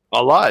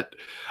lot.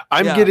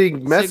 I'm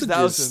getting messages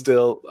 6,000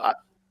 still.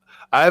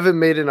 I haven't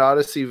made an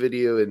Odyssey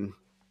video in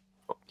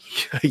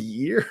a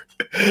year,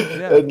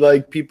 and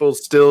like people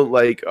still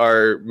like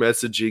are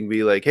messaging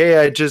me like, "Hey,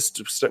 I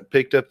just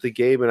picked up the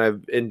game and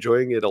I'm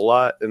enjoying it a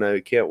lot, and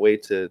I can't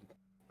wait to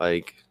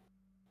like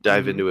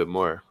dive into it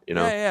more." You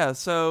know? Yeah.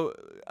 So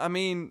I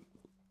mean,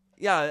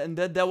 and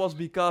that was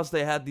because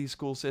they had these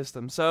cool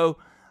systems. So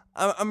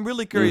I'm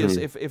really curious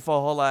if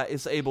Valhalla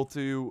is able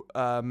to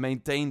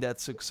maintain that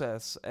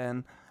success,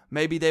 and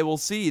maybe they will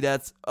see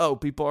that,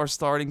 people are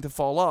starting to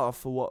fall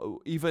off.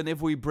 Even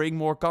if we bring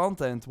more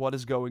content, what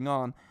is going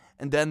on?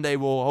 And then they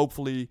will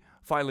hopefully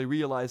finally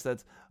realized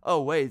that,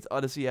 oh wait,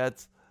 Odyssey had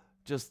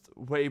just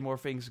way more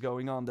things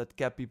going on that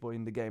kept people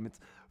in the game. It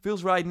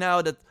feels right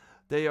now that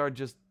they are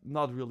just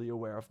not really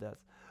aware of that.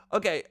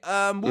 Okay,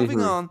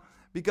 moving on,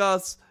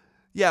 because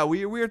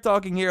we're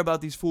talking here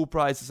about these full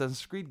price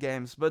Assassin's Creed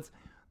games, but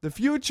the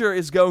future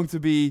is going to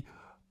be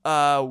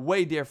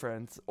way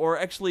different, or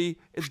actually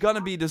it's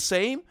gonna be the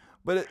same,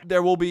 but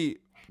there will be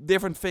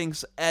different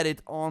things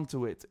added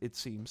onto it. It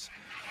seems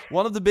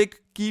one of the big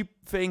key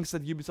things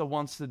that Ubisoft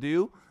wants to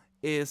do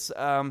is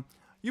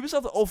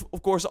Ubisoft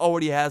of course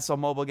already has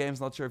some mobile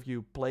games. Not sure if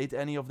you played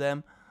any of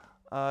them,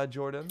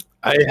 Jordan.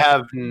 I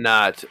have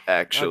not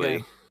actually.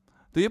 Okay.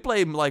 Do you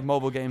play like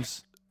mobile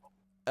games?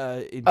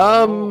 In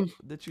general?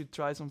 Did you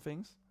try some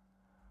things?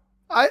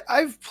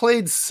 I've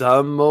played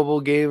some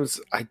mobile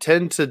games. I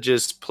tend to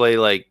just play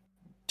like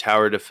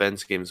tower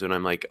defense games when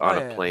I'm like on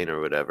a plane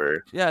or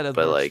whatever. Yeah,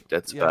 but like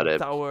that's about it.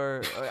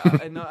 Tower.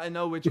 I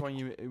know which one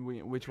you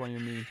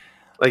mean.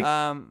 Like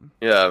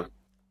yeah.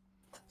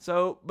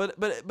 So,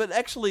 but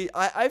actually,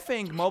 I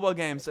think mobile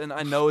games, and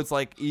I know it's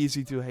like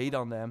easy to hate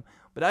on them,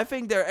 but I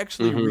think they're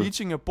actually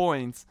reaching a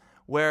point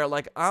where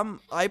like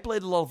I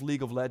played a lot of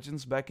League of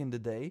Legends back in the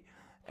day,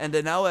 and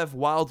they now have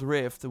Wild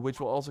Rift, which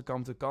will also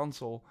come to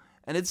console,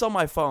 and it's on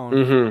my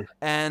phone,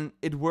 and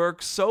it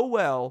works so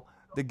well.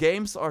 The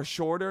games are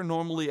shorter.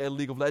 Normally, a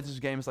League of Legends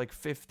game is like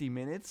 50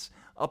 minutes,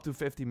 up to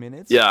 50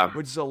 minutes,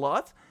 which is a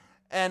lot.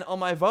 And on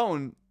my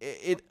phone,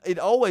 it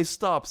always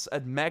stops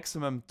at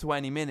maximum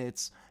 20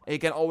 minutes. And you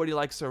can already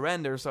like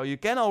surrender, so you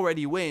can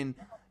already win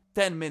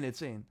 10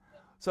 minutes in.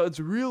 So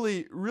it's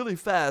really, really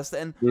fast,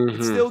 and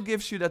it still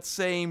gives you that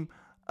same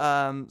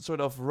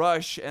sort of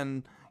rush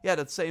and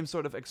that same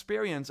sort of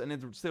experience, and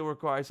it still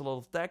requires a lot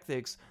of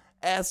tactics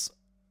as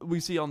we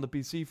see on the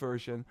PC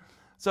version.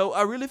 So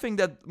I really think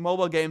that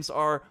mobile games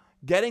are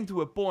getting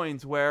to a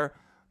point where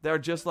they're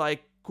just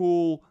like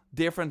cool,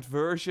 different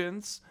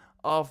versions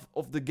of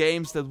the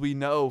games that we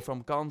know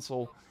from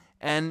console.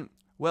 And,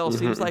 well, it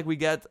seems like we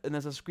get an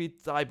Assassin's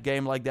Creed type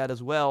game like that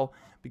as well,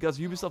 because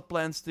Ubisoft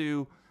plans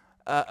to,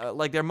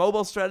 like their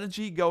mobile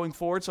strategy going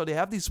forward, so they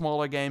have these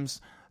smaller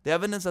games, they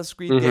have an Assassin's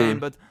Creed game,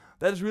 but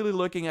that is really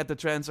looking at the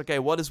trends. Okay,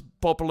 what is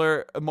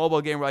popular a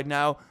mobile game right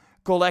now?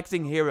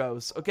 Collecting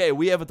heroes. Okay,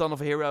 we have a ton of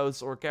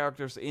heroes or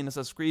characters in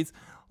Assassin's Creed.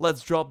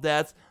 Let's drop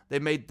that. They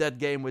made that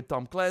game with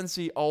Tom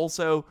Clancy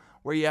also,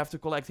 where you have to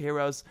collect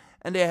heroes.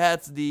 And they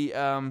had the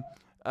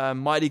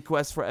Mighty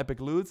Quest for Epic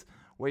Loot,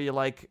 where you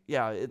like,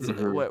 it's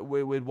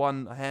with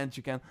one hand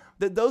you can.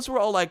 Those were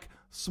all like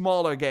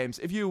smaller games.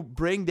 If you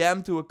bring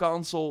them to a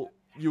console,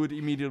 you would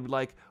immediately be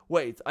like,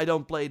 wait, I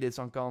don't play this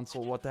on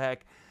console. What the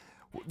heck?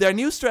 Their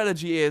new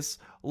strategy is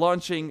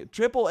launching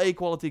AAA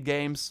quality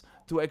games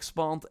to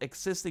expand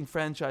existing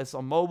franchises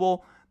on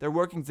mobile. They're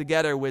working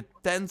together with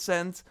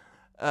Tencent,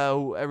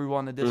 who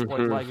everyone at this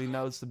point likely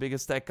knows, the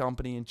biggest tech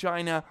company in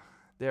China.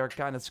 They're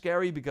kind of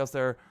scary because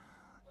they're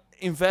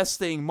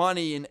investing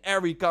money in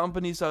every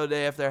company, so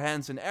they have their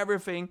hands in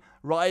everything.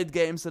 Riot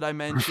Games, that I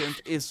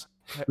mentioned, is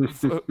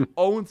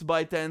owned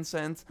by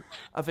Tencent.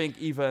 I think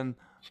even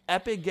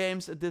Epic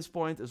Games at this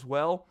point as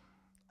well.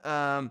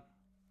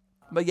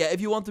 But yeah,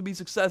 if you want to be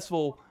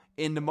successful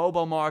in the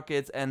mobile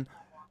market, and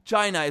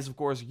China is of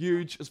course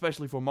huge,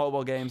 especially for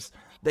mobile games,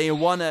 then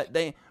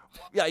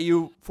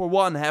you for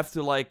one have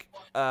to like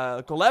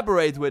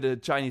collaborate with a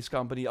Chinese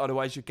company,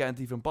 otherwise you can't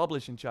even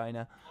publish in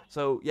China.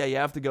 So yeah, you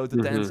have to go to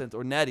Tencent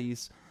or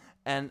NetEase,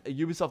 and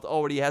Ubisoft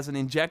already has an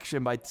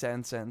injection by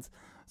Tencent.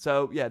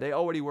 So yeah, they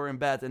already were in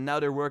bed, and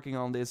now they're working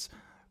on this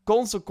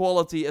console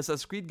quality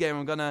Assassin's Creed game.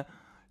 I'm gonna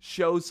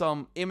show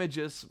some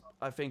images.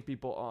 I think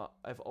people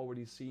have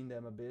already seen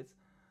them a bit.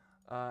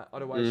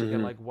 Otherwise, you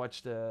can like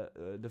watch the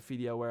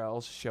video where I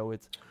also show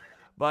it.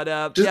 But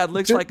it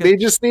looks like they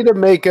just need to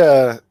make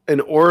an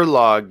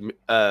Orlog.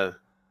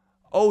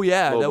 Oh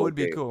yeah, that would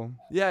be cool.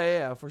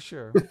 Yeah, for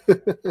sure.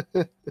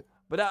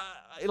 But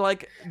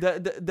like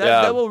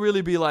that will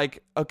really be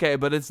like, okay,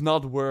 but it's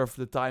not worth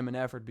the time and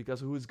effort, because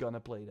who's gonna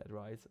play that,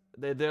 right?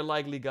 They're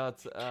likely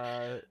got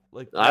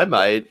like. I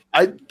might.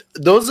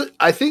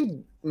 I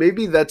think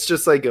maybe that's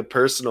just like a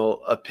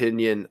personal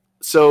opinion.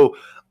 So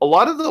a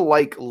lot of the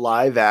like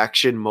live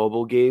action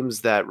mobile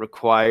games that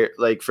require,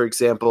 like, for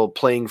example,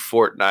 playing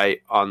Fortnite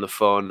on the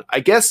phone,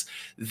 I guess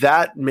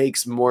that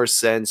makes more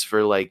sense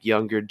for like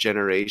younger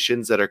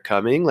generations that are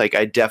coming. Like,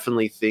 I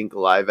definitely think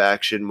live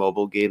action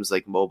mobile games,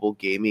 like mobile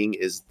gaming,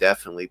 is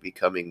definitely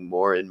becoming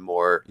more and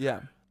more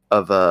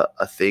of a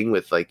thing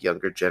with like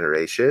younger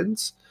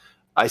generations.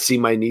 I see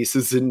my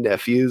nieces and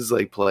nephews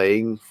like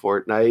playing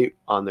Fortnite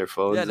on their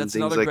phones and things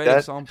like that. Yeah,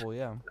 that's another great example.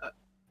 Yeah,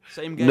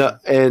 same game. No,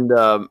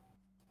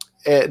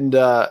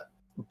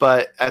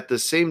 but at the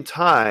same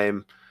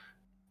time,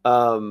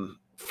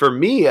 for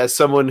me, as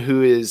someone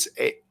who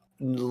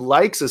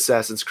likes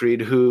Assassin's Creed,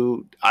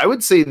 who I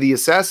would say the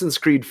Assassin's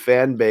Creed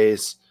fan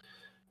base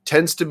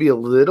tends to be a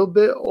little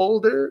bit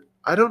older.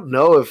 I don't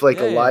know if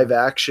like a live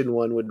action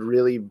one would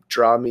really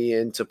draw me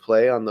into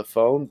play on the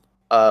phone.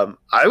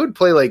 I would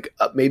play like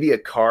maybe a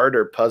card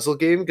or puzzle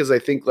game, because I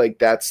think like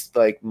that's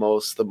like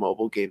most the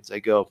mobile games I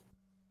go.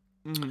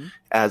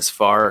 as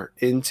far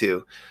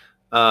into.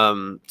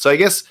 So I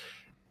guess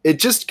it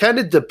just kind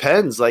of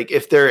depends, like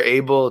if they're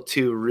able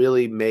to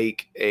really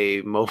make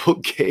a mobile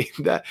game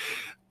that.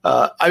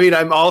 I mean,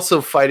 I'm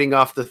also fighting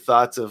off the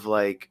thoughts of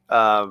like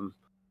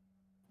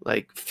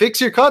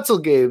fix your console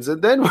games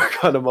and then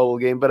work on a mobile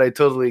game. But I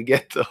totally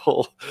get the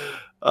whole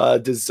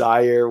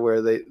desire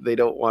where they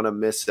don't want to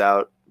miss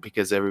out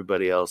because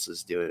everybody else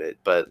is doing it.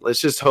 But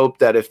let's just hope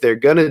that if they're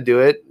gonna do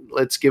it,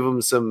 let's give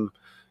them some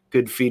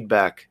good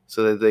feedback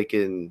so that they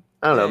can,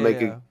 I don't know,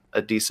 make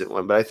a decent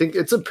one. But I think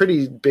it's a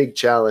pretty big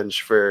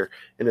challenge for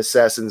an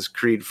Assassin's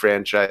Creed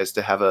franchise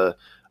to have a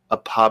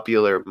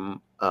popular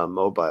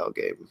mobile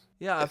game.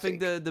 Yeah, I think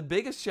the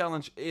biggest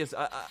challenge is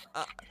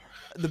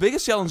the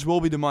biggest challenge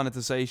will be the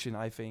monetization,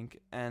 I think,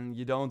 and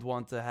you don't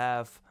want to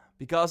have,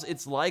 because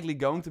it's likely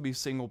going to be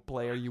single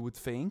player, you would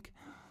think.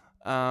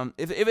 What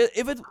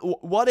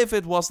if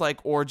it was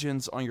like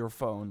Origins on your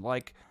phone?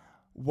 Like,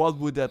 what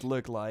would that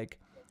look like?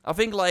 I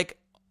think like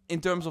in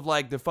terms of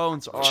like the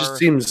phones are, just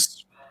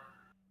seems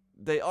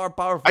they are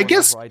powerful, I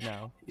guess, right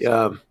now.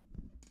 Yeah, so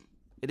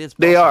it is.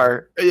 Possible. They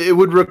are. It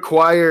would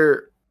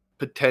require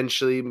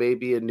potentially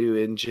maybe a new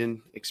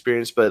engine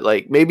experience, but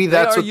like maybe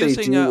that's what they do.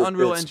 They are using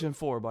Unreal Engine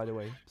 4, by the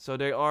way, so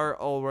they are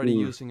already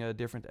using a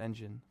different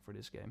engine for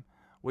this game,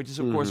 which is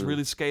of course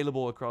really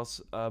scalable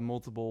across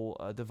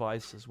multiple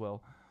devices as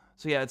well.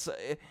 So yeah, it's.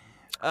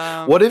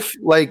 What if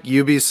like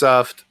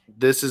Ubisoft?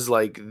 This is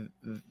like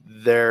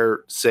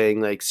they're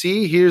saying like,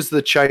 see, here's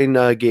the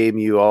China game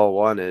you all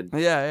wanted.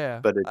 Yeah.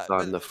 But it's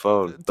on the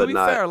phone. To be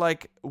fair,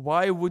 like,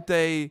 why would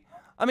they?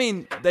 I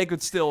mean, they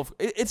could still.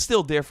 It's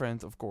still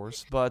different, of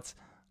course, but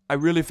I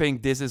really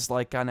think this is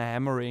like kind of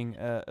hammering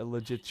a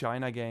legit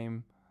China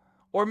game,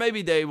 or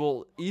maybe they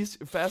will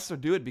faster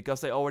do it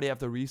because they already have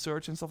the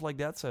research and stuff like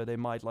that, so they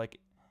might like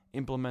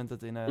implement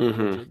it in a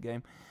legit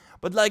game.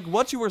 But like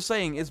what you were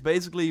saying is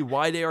basically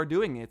why they are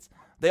doing it.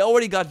 They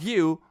already got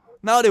you.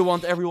 Now they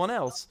want everyone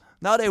else.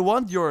 Now they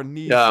want your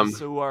nieces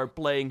who are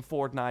playing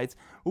Fortnite,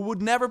 who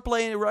would never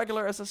play a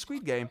regular Assassin's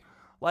Creed game.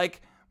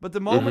 Like, but the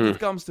moment it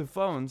comes to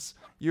phones,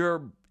 you're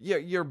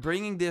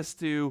bringing this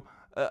to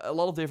a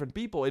lot of different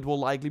people. It will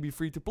likely be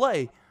free to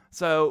play.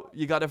 So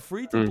you got a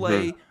free to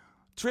play,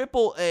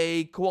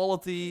 AAA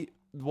quality.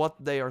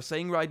 What they are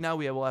saying right now,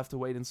 we will have to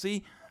wait and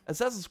see.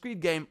 Assassin's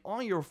Creed game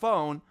on your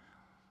phone.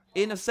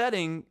 In a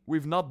setting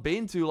we've not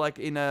been to, like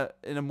in a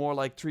more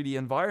like 3D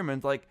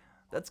environment, like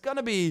that's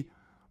gonna be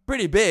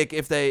pretty big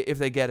if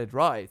they get it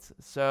right.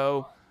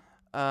 So,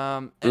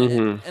 and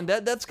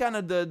that's kind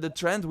of the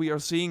trend we are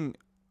seeing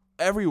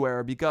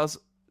everywhere, because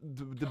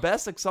the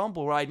best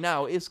example right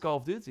now is Call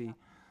of Duty.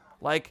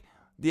 Like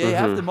they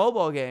have the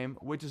mobile game,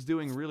 which is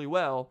doing really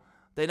well.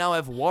 They now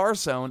have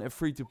Warzone, a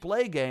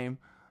free-to-play game,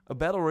 a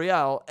battle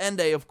royale, and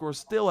they of course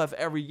still have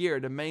every year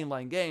the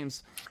mainline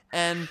games.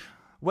 And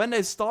when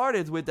they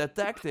started with that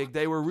tactic,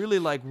 they were really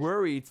like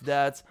worried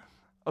that,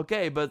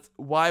 okay, but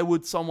why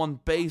would someone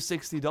pay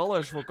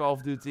 $60 for Call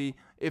of Duty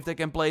if they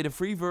can play the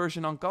free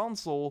version on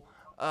console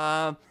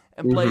and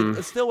play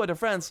it still with their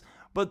friends?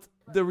 But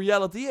the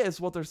reality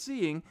is, what they're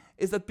seeing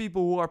is that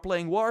people who are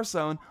playing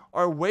Warzone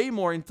are way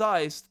more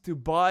enticed to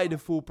buy the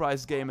full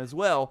price game as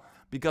well,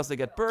 because they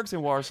get perks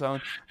in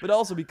Warzone, but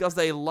also because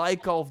they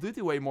like Call of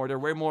Duty way more. They're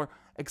way more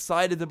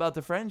excited about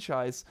the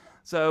franchise.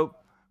 So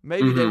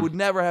maybe they would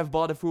never have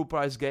bought a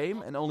full-price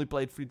game and only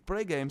played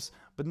free-to-play games,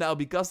 but now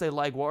because they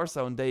like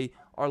Warzone, they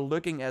are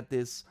looking at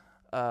this,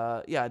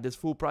 this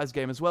full-price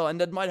game as well.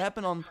 And that might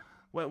happen on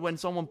when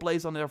someone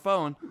plays on their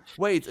phone.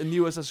 Wait, a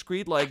new Assassin's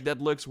Creed like that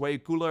looks way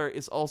cooler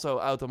is also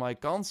out on my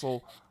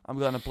console. I'm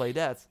gonna play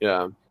that.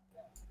 Yeah,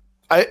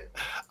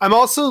 I'm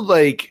also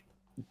like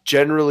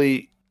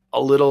generally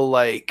a little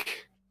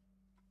like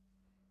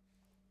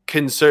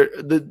concerned.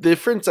 The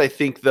difference, I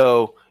think,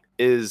 though,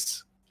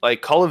 is.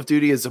 Like Call of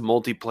Duty is a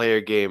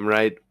multiplayer game,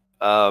 right?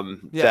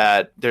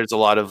 That there's a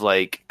lot of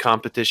like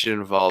competition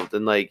involved,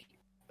 and like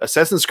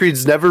Assassin's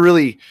Creed's never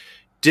really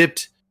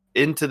dipped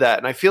into that.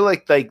 And I feel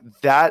like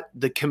that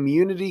the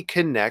community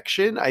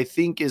connection, I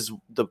think, is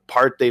the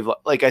part they've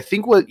like. I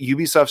think what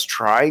Ubisoft's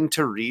trying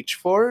to reach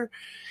for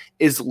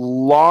is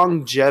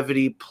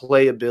longevity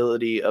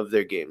playability of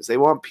their games. They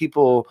want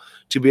people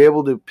to be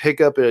able to pick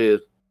up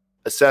a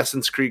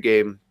Assassin's Creed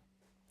game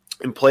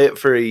and play it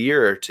for a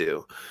year or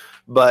two,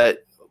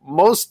 but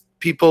most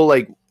people,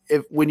 like,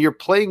 when you're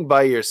playing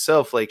by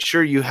yourself, like,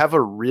 sure, you have a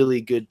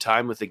really good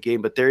time with the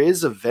game, but there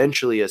is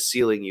eventually a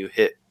ceiling you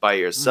hit by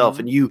yourself,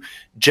 and you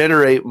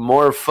generate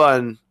more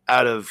fun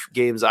out of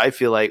games, I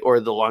feel like,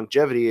 or the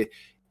longevity,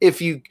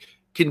 if you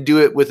can do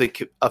it with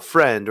a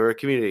friend or a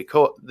community,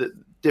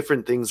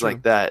 different things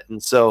like that.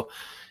 And so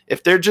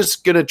if they're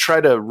just going to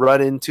try to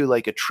run into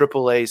like a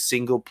AAA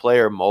single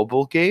player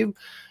mobile game,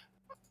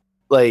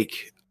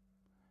 like,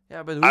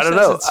 yeah, but I don't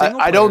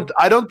know.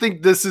 I don't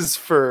think this is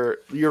for.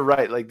 You're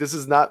right. Like, this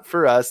is not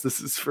for us.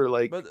 This is for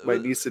like my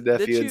niece and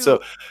nephew, and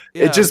so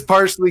it just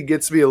partially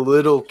gets me a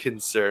little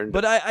concerned.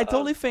 But I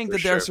totally think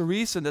that there's sure. a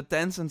reason that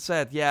Tencent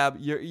said, yeah,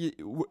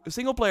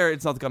 single player,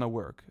 it's not gonna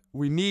work.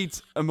 We need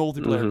a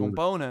multiplayer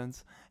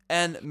component,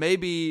 And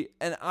maybe,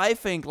 and I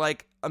think,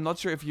 like, I'm not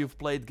sure if you've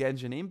played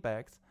Genshin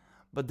Impact,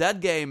 but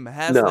that game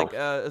has No. like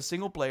a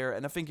single player,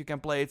 and I think you can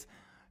play it.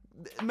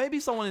 Maybe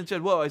someone in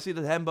chat. Whoa, I see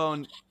that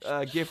Hambone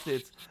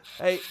gifted.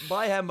 Hey,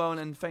 bye Hambone,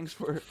 and thanks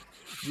for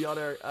the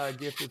other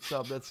gifted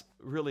sub. That's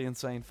really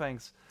insane.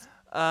 Thanks.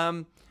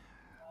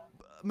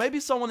 Maybe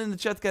someone in the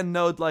chat can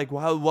note like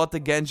what the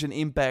Genshin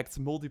Impact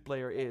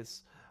multiplayer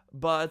is.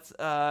 But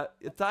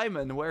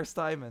Timon, where's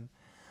Timon?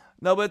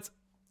 No, but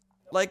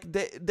like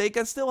they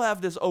can still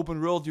have this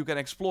open world you can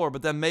explore,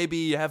 but then maybe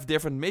you have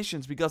different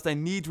missions because they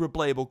need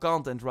replayable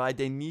content, right?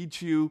 They need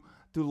you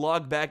to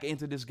log back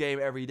into this game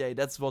every day.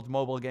 That's what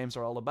mobile games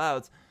are all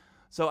about.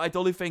 So I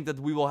totally think that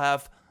we will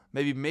have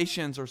maybe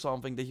missions or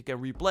something that you can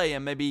replay,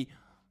 and maybe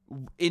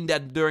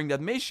during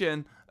that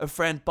mission, a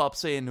friend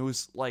pops in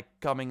who's like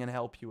coming and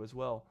help you as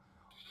well.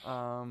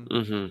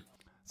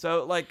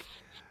 So like,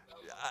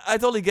 I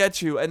totally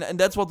get you, and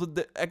that's what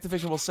the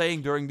Activision was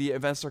saying during the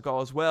investor call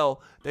as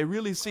well. They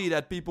really see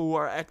that people who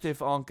are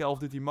active on Call of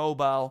Duty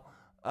Mobile,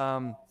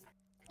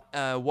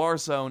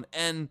 Warzone,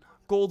 and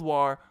Cold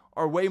War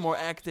are way more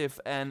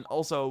active and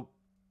also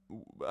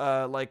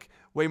like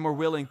way more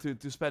willing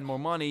to spend more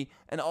money.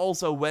 And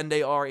also when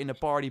they are in a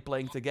party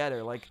playing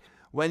together, like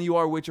when you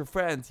are with your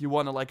friend, you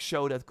want to like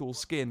show that cool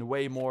skin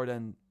way more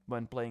than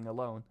when playing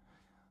alone.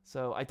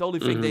 So I totally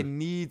think they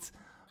need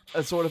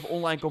a sort of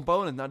online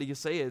component, now that you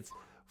say it,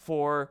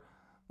 for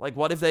like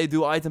what if they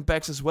do item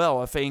packs as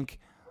well. I think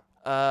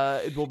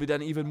it will be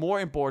then even more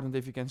important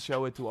if you can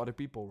show it to other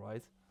people,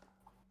 right?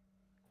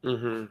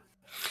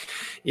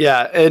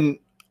 Yeah, and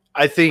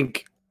I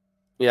think,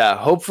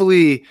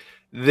 hopefully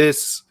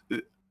this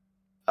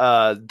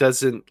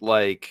doesn't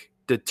like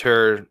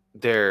deter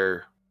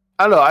their.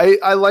 I don't know.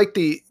 I like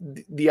the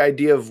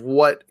idea of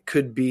what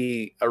could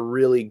be a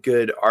really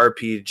good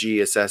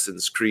RPG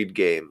Assassin's Creed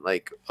game,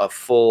 like a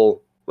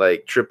full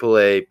like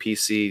AAA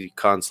PC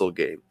console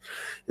game,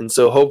 and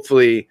so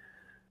hopefully,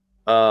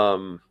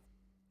 the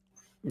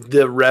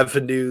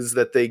revenues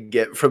that they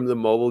get from the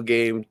mobile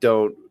game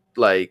don't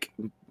like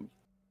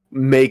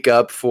make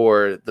up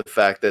for the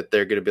fact that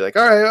they're going to be like,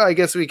 all right, I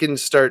guess we can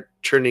start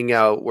churning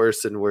out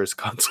worse and worse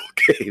console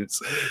games.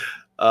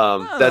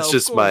 That's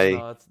just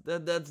my.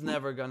 That's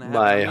never gonna happen.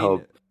 My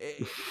hope.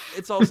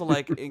 It's also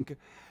like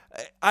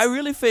I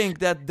really think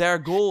that their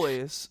goal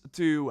is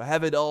to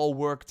have it all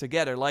work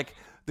together. Like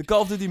the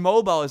Call of Duty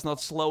Mobile is not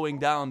slowing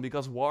down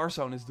because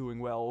Warzone is doing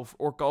well,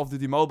 or Call of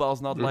Duty Mobile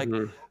is not like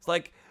it's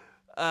like.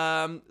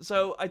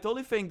 So I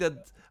totally think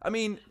that. I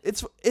mean,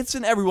 it's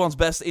in everyone's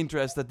best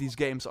interest that these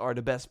games are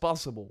the best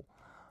possible.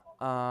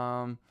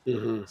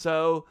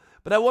 So.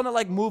 But I want to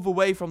like move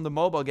away from the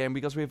mobile game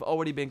because we've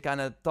already been kind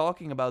of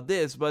talking about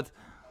this. But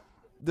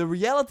the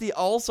reality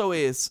also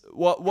is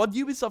what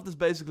Ubisoft is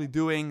basically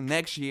doing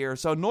next year.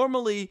 So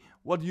normally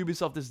what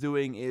Ubisoft is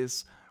doing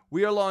is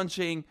we are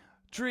launching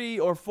 3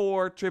 or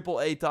 4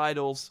 AAA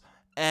titles,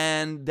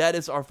 and that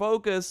is our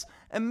focus.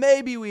 And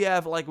maybe we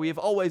have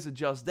always a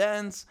Just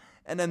Dance,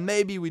 and then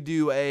maybe we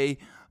do they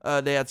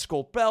had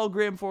Skull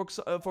Pilgrim for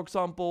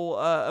example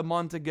a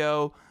month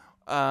ago.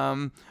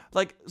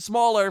 Like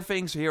smaller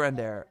things here and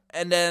there.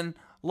 And then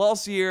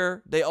last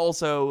year they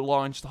also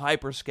launched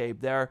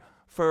Hyperscape, their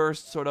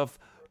first sort of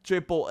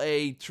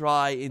AAA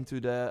try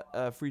into the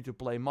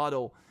free-to-play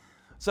model.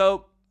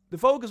 So the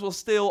focus was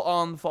still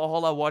on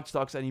Valhalla, Watch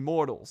Dogs, and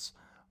Immortals.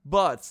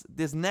 But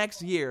this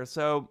next year,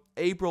 so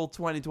April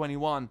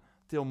 2021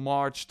 till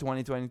March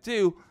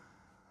 2022,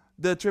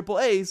 the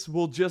AAAs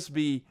will just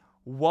be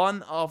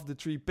one of the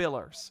 3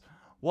 pillars.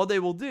 What they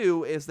will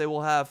do is they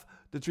will have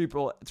the 3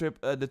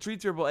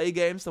 AAA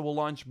games that will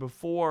launch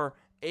before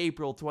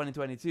April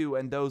 2022,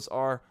 and those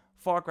are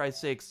Far Cry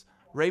 6,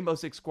 Rainbow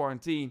Six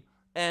Quarantine,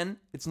 and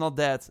it's not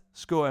dead,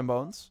 Skull and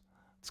Bones.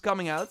 It's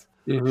coming out.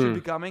 Should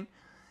be coming.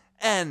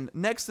 And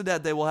next to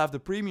that, they will have the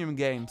premium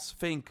games.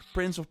 Think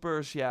Prince of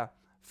Persia.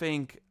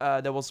 Think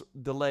that was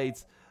delayed.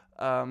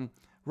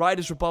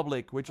 Riders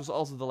Republic, which was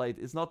also delayed.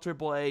 It's not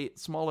AAA,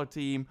 smaller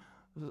team,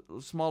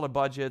 smaller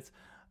budget.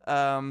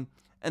 And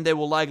they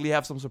will likely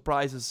have some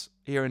surprises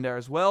here and there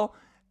as well.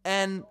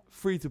 And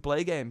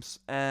free-to-play games.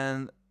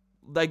 And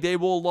like they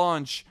will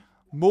launch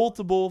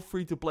multiple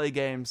free-to-play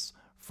games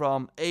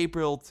from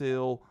April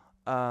till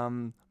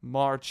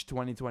March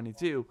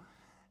 2022.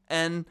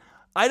 And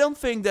I don't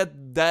think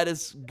that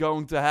is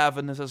going to have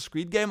an Assassin's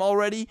Creed game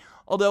already.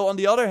 Although on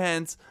the other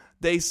hand,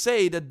 they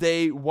say that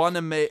they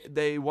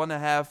wanna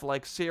have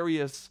like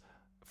serious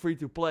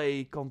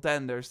free-to-play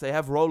contenders. They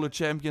have Roller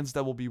Champions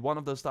that will be one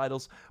of those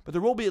titles, but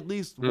there will be at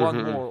least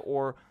one more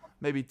or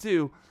maybe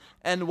 2.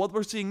 And what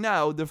we're seeing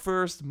now, the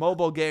first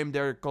mobile game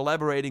they're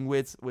collaborating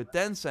with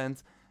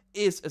Tencent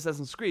is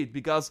Assassin's Creed,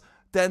 because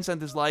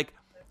Tencent is like,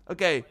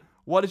 okay,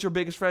 what is your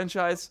biggest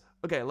franchise?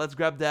 Okay, let's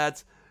grab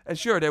that. And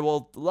sure, they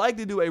will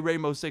likely do a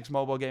Rainbow Six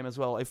mobile game as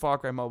well, a Far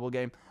Cry mobile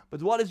game.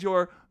 But what is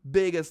your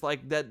biggest,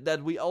 like,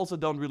 that we also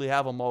don't really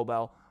have on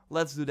mobile?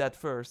 Let's do that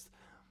first.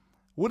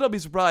 Would not be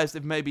surprised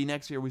if maybe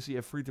next year we see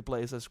a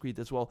free-to-play Assassin's Creed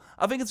as well.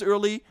 I think it's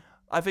early.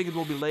 I think it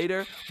will be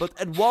later. But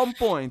at one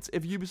point,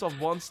 if Ubisoft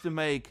wants to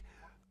make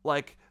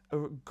like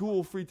a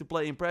cool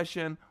free-to-play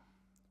impression,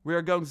 we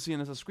are going to see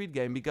an Assassin's Creed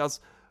game, because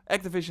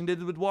Activision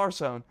did it with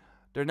Warzone.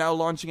 They're now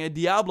launching a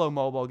Diablo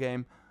mobile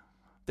game.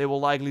 They will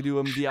likely do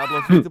a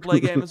Diablo free-to-play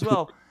game as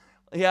well.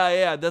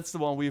 Yeah, that's the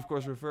one we, of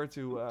course, referred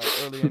to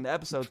earlier in the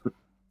episode.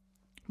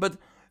 But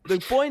the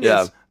point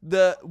is,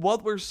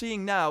 what we're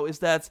seeing now is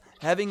that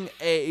having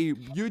a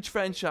huge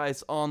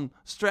franchise on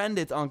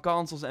Stranded on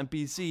consoles and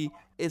PC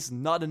is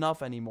not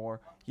enough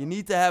anymore. You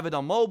need to have it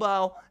on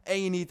mobile, and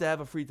you need to have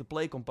a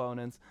free-to-play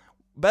component.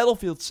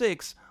 Battlefield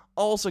 6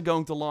 also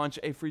going to launch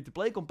a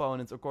free-to-play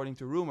component, according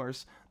to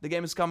rumors. The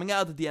game is coming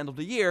out at the end of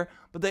the year,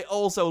 but they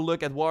also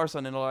look at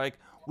Warzone and are like,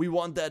 we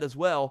want that as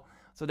well.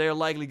 So they're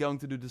likely going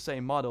to do the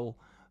same model.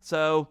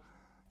 So,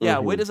 yeah,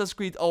 with Assassin's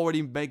Creed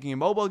already making a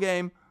mobile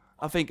game,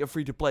 I think a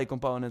free-to-play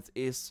component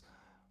is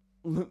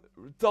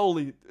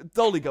totally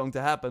going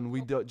to happen.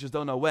 We just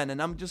don't know when.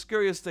 And I'm just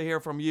curious to hear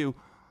from you.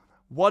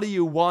 What do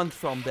you want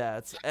from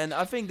that? And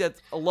I think that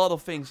a lot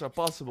of things are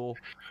possible.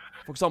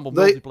 For example,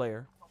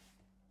 multiplayer.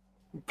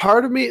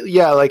 Part of me,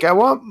 like I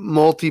want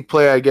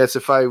multiplayer, I guess,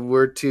 if I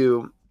were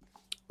to,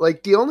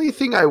 like, the only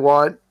thing I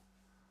want,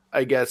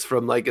 I guess,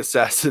 from like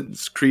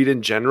Assassin's Creed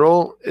in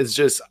general is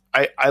just,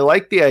 I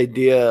like the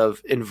idea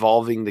of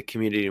involving the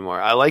community more.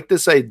 I like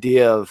this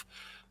idea of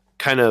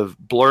kind of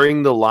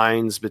blurring the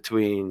lines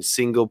between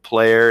single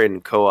player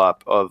and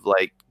co-op, of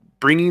like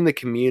bringing the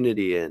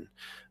community in.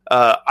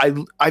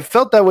 I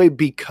felt that way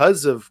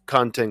because of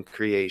content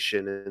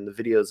creation and the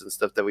videos and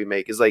stuff that we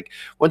make. Is like,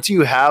 once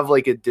you have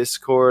like a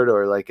Discord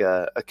or like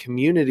a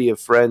community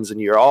of friends,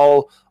 and you're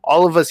all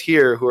of us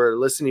here who are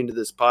listening to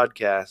this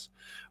podcast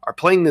are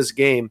playing this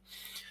game,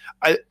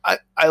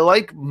 I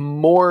like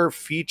more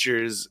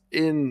features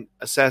in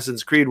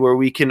Assassin's Creed where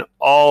we can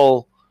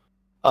all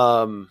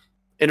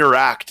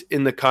interact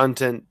in the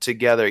content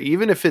together,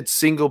 even if it's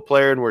single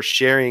player and we're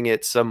sharing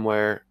it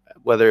somewhere,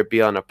 whether it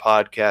be on a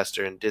podcast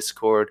or in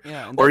Discord,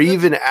 or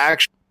even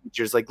action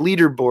features like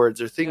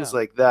leaderboards or things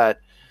like that.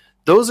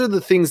 Those are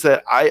the things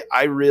that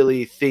I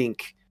really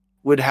think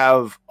would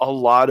have a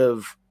lot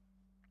of...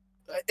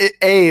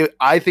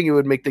 I think it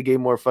would make the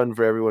game more fun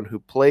for everyone who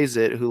plays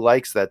it, who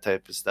likes that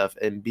type of stuff.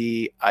 And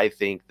B, I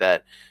think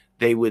that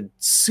they would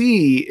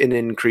see an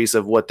increase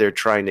of what they're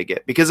trying to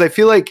get. Because I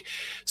feel like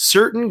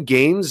certain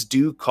games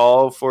do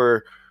call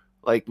for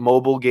like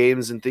mobile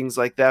games and things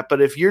like that.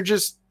 But if you're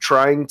just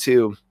trying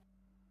to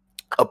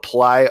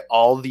apply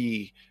all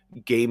the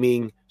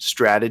gaming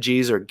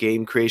strategies or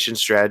game creation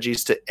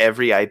strategies to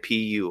every IP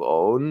you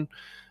own,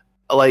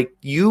 like,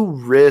 you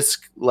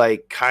risk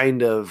like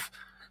kind of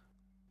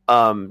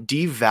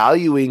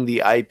devaluing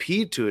the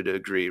IP to a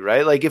degree,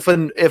 right? Like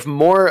if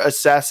more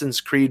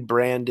Assassin's Creed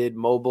branded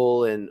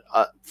mobile and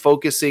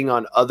focusing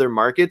on other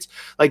markets,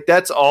 like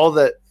that's all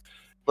that,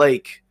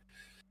 like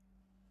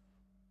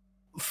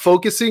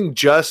focusing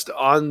just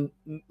on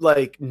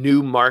like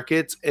new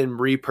markets and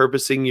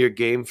repurposing your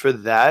game for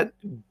that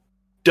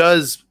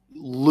does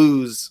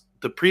lose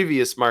the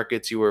previous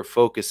markets you were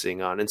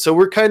focusing on. And so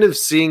we're kind of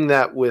seeing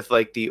that with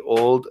like the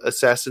old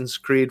Assassin's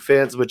Creed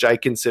fans, which I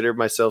consider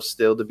myself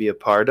still to be a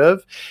part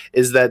of,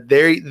 is that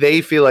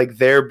they feel like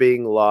they're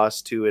being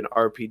lost to an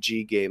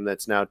RPG game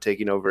that's now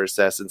taking over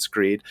Assassin's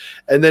Creed.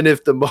 And then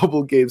if the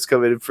mobile games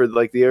come in for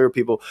like the other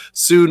people,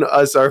 soon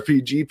us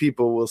RPG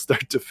people will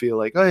start to feel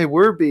like, hey,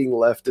 we're being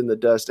left in the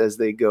dust as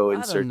they go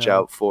and search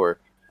out for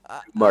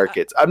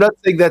markets. I'm not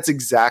saying that's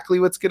exactly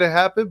what's going to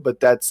happen,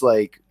 but that's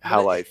like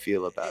how I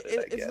feel about it,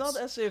 I guess. It's not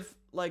as if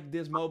like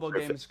this mobile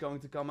game is going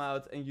to come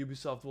out and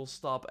Ubisoft will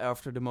stop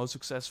after the most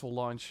successful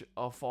launch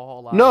of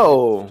Valhalla.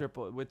 No.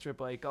 With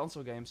AAA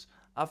console games.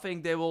 I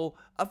think they will.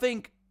 I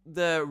think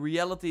the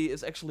reality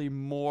is actually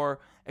more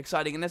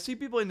exciting. And I see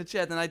people in the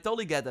chat, and I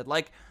totally get that.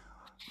 Like,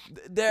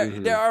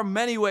 there are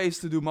many ways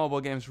to do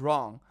mobile games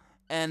wrong.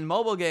 And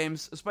mobile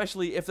games,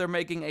 especially if they're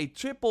making a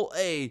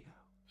AAA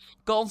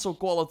console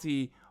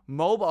quality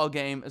mobile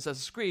game,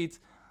 Assassin's Creed,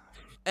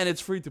 and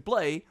it's free to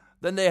play,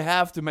 then they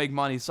have to make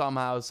money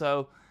somehow.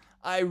 So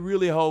I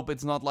really hope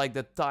it's not like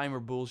that timer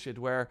bullshit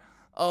where,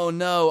 oh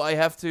no, I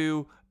have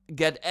to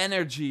get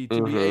energy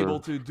to be able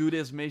to do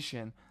this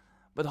mission.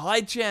 But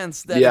high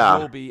chance that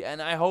it will be,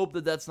 and I hope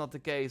that that's not the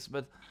case.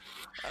 But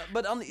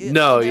on the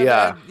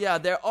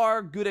hand, there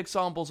are good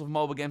examples of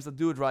mobile games that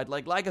do it right.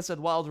 Like I said,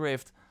 Wild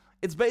Rift.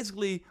 It's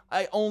basically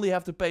I only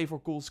have to pay for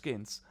cool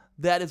skins.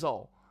 That is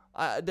all.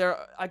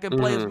 I can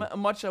play as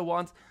much as I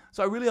want,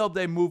 so I really hope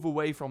they move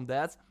away from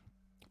that,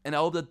 and I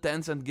hope that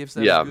Tencent gives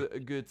them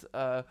good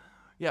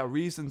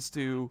reasons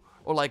to,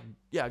 or like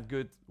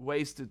good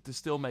ways to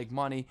still make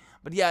money.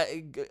 But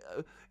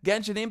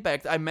Genshin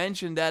Impact, I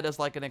mentioned that as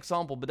like an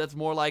example, but that's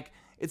more like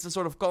it's a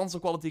sort of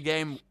console quality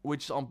game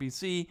which is on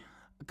PC,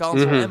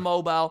 console and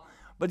mobile.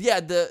 But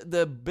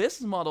the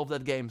business model of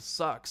that game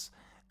sucks,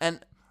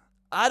 and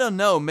I don't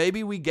know,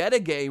 maybe we get a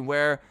game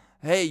where,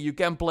 hey, you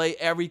can play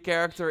every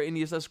character in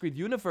the Assassin's Creed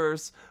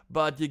universe,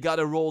 but you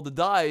gotta roll the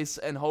dice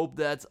and hope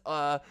that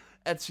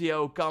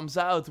Ezio comes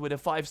out with a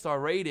 5-star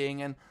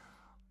rating, and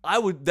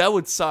that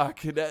would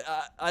suck.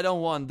 I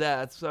don't want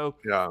that. So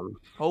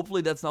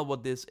hopefully that's not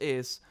what this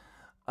is.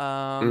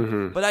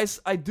 But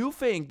I do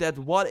think that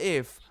what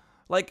if,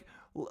 like,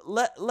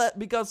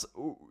 because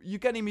you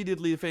can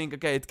immediately think,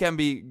 okay, it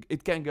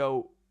can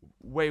go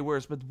way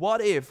worse. But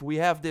what if we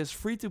have this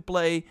free to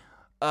play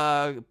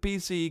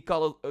PC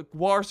call it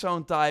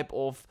Warzone type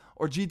of,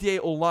 or GTA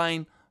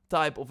Online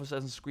type of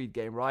Assassin's Creed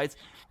game, right?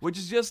 Which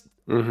is just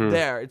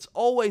there. It's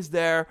always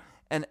there.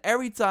 And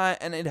every time,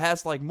 and it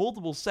has like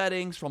multiple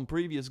settings from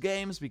previous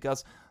games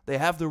because they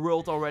have the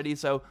world already,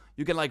 so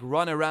you can like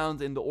run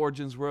around in the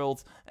Origins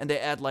world, and they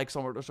add like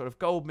some sort of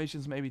co-op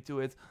missions maybe to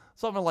it,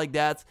 something like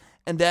that.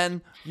 And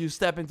then you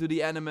step into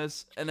the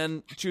Animus, and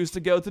then choose to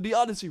go to the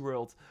Odyssey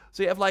world.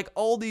 So you have like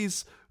all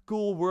these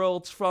cool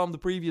worlds from the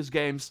previous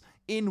games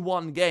in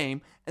one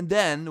game. And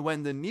then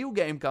when the new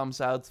game comes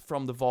out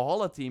from the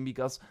Valhalla team,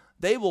 because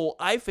they will,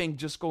 I think,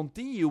 just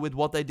continue with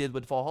what they did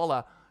with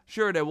Valhalla.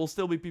 Sure, there will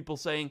still be people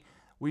saying,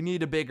 we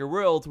need a bigger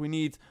world, we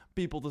need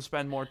people to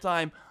spend more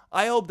time.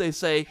 I hope they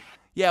say,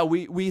 yeah,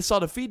 we saw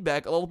the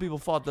feedback. A lot of people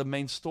thought the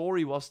main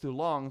story was too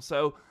long,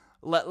 so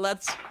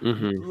let's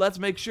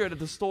make sure that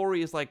the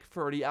story is like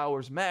 30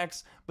 hours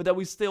max, but that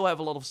we still have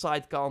a lot of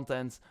side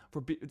content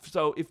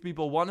so if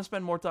people want to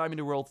spend more time in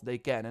the world, they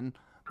can, and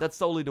that's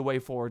totally the way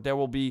forward.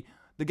 The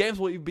games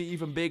will be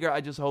even bigger. I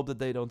just hope that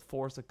they don't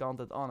force the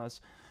content on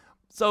us.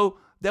 So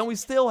then we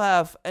still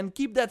have, and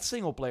keep that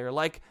single player.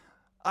 Like,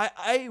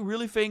 I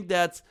really think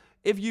that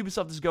if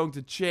Ubisoft is going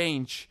to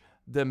change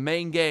the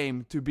main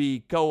game to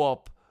be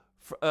co-op,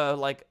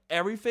 like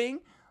everything,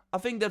 I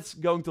think that's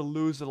going to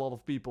lose a lot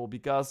of people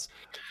because,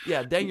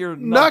 then you're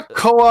not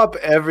co-op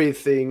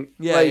everything.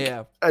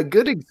 Yeah. A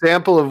good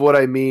example of what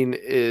I mean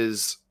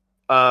is,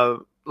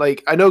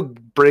 like, I know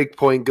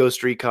Breakpoint,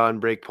 Ghost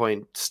Recon,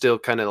 Breakpoint still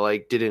kind of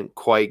like didn't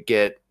quite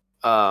get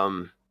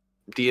the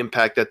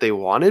impact that they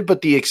wanted,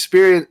 but the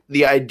experience,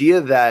 the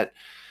idea that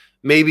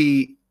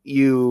maybe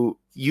you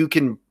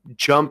can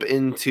jump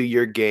into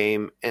your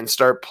game and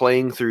start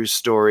playing through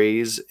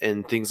stories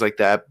and things like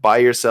that by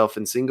yourself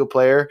in single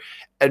player,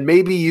 and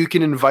maybe you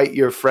can invite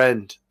your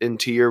friend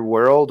into your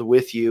world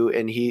with you,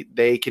 and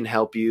they can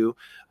help you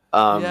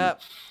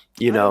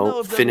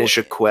finish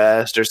a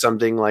quest or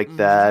something like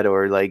that,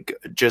 or like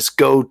just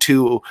go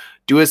to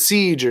do a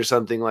siege or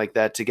something like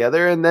that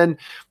together. And then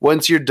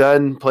once you're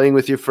done playing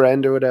with your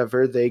friend or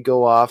whatever, they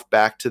go off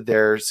back to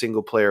their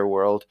single player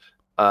world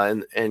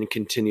and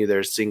continue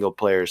their single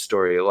player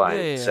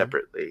storyline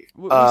separately.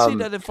 We see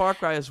that in Far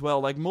Cry as well.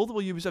 Like, multiple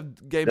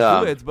Ubisoft games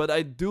do it, but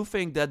I do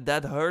think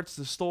that hurts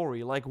the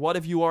story. Like, what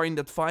if you are in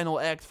that final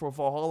act for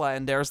Valhalla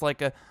and there's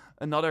like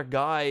another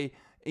guy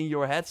in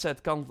your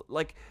headset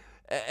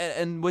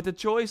and with the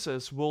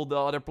choices, will the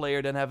other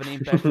player then have an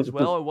impact as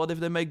well? Or what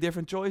if they make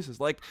different choices?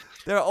 Like,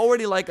 there are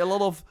already like a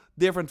lot of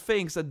different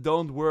things that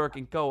don't work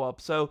in co-op.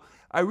 So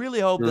I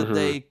really hope that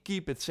they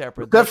keep it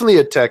separate. Definitely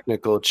a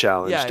technical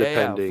challenge,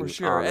 depending for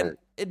sure. on And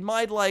it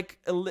might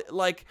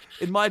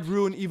it might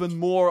ruin even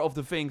more of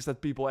the things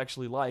that people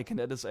actually like, and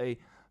that is a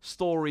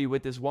story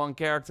with this one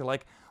character.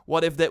 Like,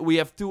 what if that we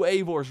have two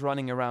Eivors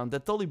running around?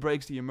 That totally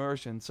breaks the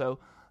immersion. So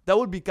that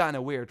would be kind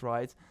of weird,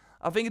 right?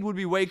 I think it would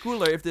be way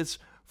cooler if this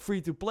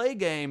free-to-play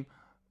game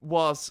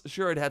was,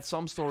 sure, it had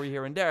some story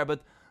here and there,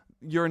 but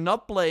you're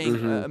not playing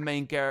a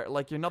main character,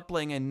 like, you're not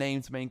playing a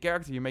named main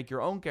character. You make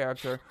your own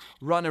character,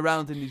 run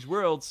around in these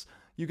worlds,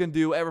 you can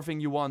do everything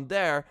you want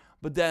there,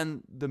 but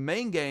then the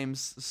main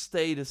games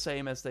stay the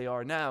same as they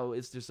are now.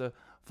 It's just a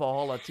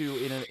Valhalla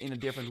 2 in a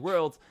different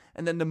world,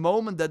 and then the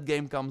moment that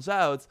game comes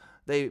out,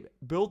 they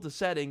build the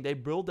setting, they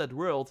build that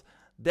world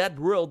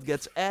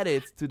gets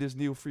added to this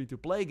new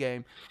free-to-play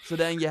game. So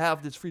then you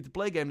have this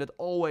free-to-play game that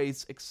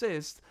always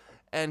exists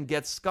and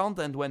gets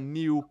content when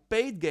new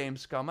paid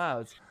games come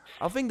out.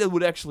 I think that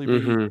would actually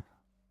be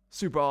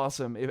super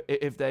awesome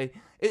if they...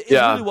 It's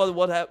really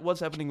what's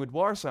happening with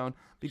Warzone,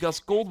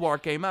 because Cold War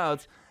came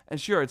out, and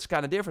sure, it's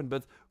kind of different,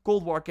 but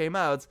Cold War came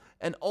out,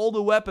 and all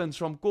the weapons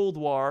from Cold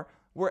War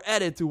were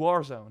added to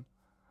Warzone.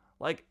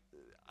 Like...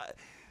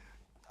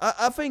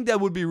 I think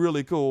that would be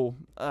really cool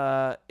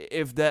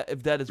if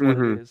that is what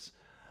it is.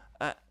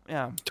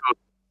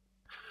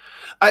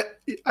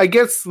 I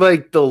guess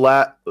like the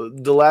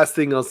last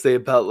thing I'll say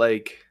about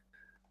like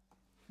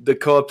the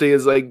co-op thing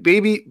is like,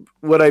 maybe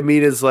what I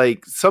mean is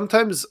like,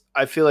 sometimes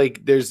I feel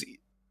like there's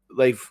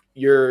like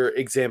your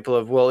example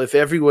of, well, if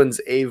everyone's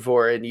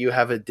Eivor and you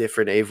have a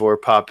different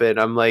Eivor pop in,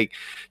 I'm like,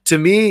 to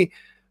me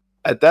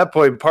at that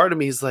point, part of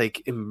me is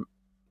like,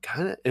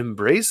 kind of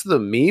embrace the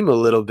meme a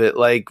little bit,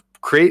 like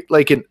create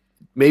like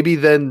maybe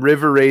then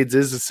River Raids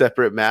is a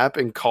separate map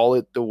and call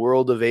it the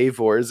world of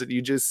Eivors, and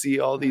you just see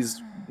all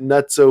these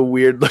nutso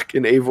weird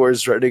looking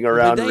Eivors running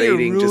around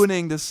raiding. You're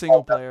ruining the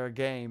single player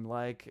game.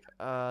 Like,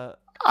 I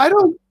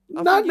don't,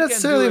 not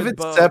necessarily if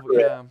it's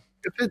separate. Yeah.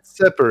 If it's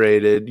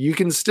separated, you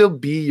can still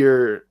be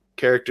your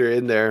character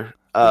in there.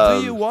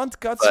 Do you want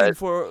cutscene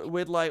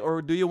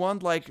or do you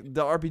want like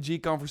the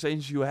RPG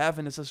conversations you have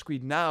in Assassin's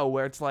Creed now,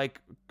 where it's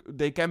like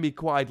they can be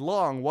quite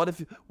long. What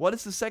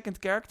is the second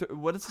character?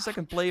 What is the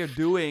second player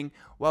doing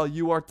while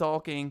you are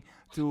talking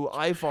to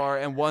Ivar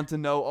and want to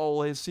know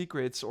all his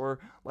secrets, or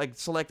like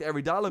select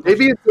every dialogue?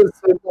 Maybe it's as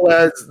simple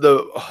as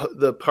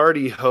the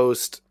party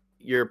host.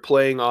 You're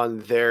playing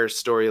on their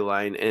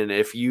storyline, and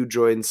if you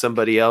join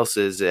somebody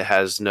else's, it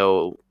has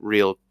no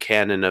real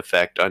canon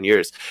effect on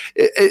yours.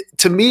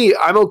 To me,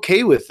 I'm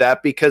okay with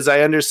that because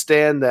I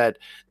understand that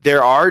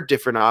there are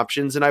different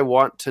options, and I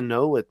want to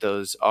know what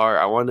those are.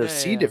 I want to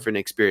see different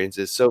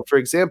experiences. So, for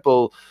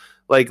example,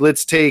 like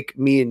let's take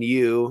me and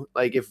you.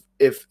 Like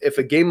if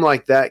a game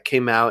like that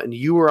came out and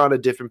you were on a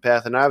different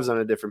path and I was on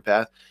a different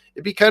path,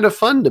 it'd be kind of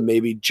fun to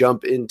maybe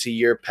jump into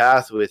your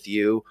path with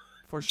you.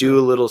 For sure. Do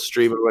a little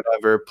stream or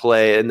whatever,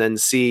 play, and then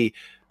see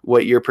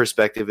what your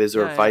perspective is,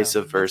 or vice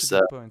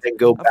versa, and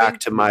go back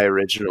to my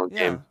original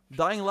game.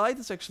 Dying Light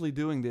is actually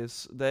doing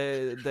this.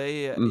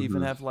 They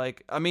even have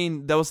like, I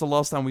mean, that was the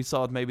last time we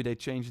saw it. Maybe they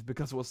changed it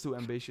because it was too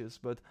ambitious.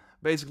 But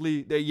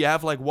basically, you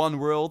have like one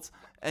world,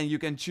 and you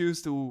can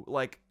choose to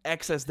like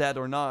access that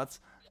or not.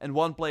 And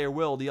one player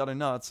will, the other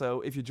not.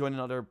 So if you join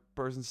another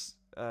person's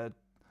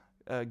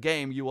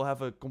game, you will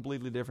have a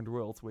completely different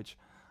world, which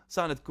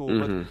sounded cool.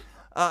 But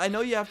I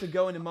know you have to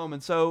go in a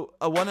moment, so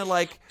I want to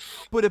like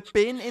put a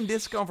pin in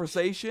this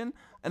conversation,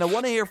 and I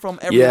want to hear from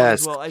everyone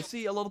as well. I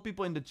see a lot of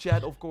people in the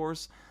chat, of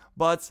course,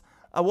 but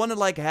I want to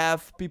like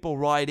have people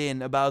write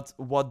in about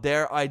what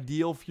their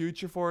ideal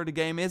future for the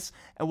game is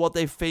and what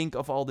they think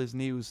of all this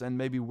news and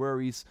maybe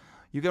worries.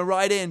 You can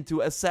write in to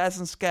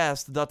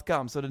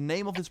assassinscast.com, so the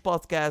name of this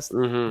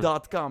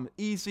podcast.com.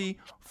 Easy,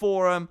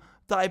 forum,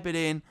 type it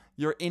in,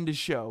 you're in the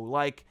show.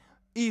 Like,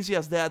 easy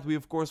as that. We,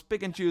 of course,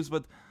 pick and choose,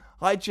 but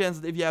high chance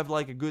that if you have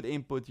like a good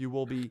input, you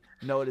will be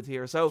noted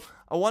here. So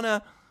I want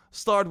to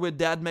start with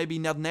that, maybe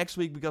not next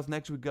week, because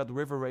next week got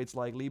River Raids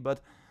likely,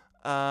 but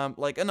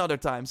like another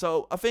time.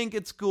 So I think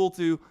it's cool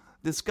to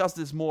discuss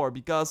this more,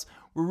 because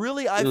we're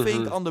really, I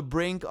think, on the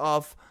brink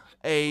of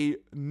a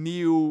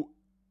new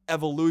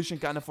evolution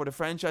kind of for the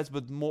franchise,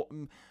 but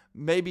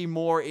maybe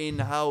more in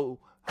how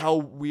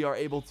we are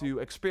able to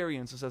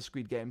experience Assassin's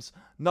Creed games,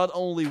 not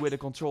only with a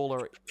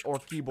controller or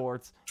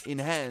keyboard in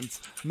hand,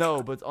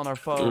 no, but on our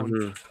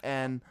phone,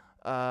 and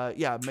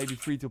maybe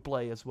free to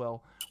play as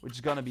well, which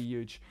is gonna be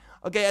huge.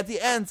 Okay, at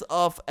the end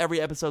of every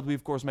episode, we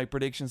of course make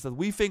predictions that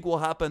we think will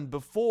happen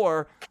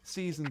before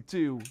Season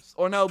 2,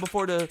 or no,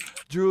 before the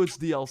Druids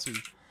DLC.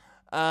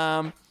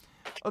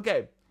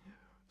 Okay,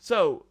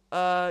 so,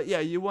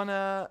 you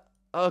wanna...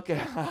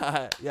 Okay,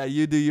 yeah,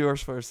 you do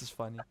yours first, it's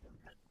funny.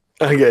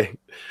 Okay.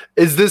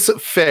 Is this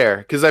fair?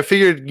 Because I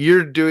figured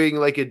you're doing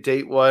like a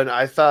date one.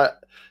 I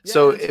thought...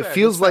 so it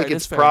feels like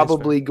it's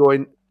probably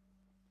going...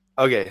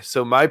 Okay,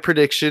 so my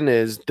prediction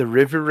is the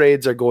River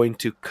Raids are going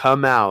to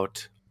come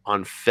out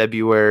on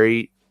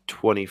February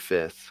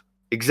 25th.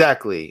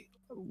 Exactly.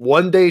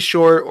 One day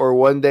short or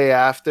one day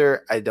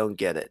after, I don't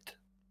get it.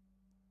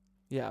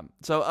 Yeah,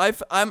 so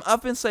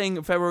I've been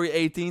saying February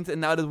 18th, and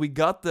now that we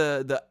got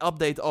the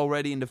update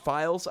already in the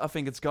files, I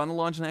think it's gonna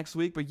launch next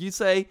week. But you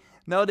say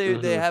no,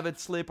 they have it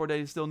slip, or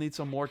they still need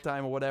some more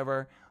time or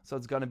whatever, so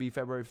it's gonna be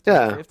February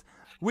 25th. Yeah.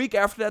 Week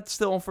after that,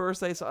 still on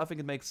Thursday, so I think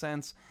it makes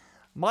sense.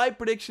 My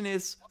prediction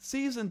is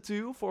Season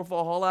 2 for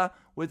Valhalla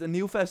with a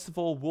new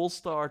festival will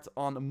start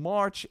on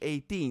March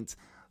 18th.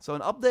 So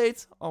an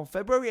update on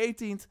February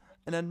 18th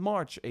and then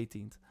March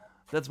 18th.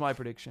 That's my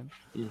prediction.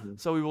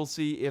 So we will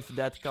see if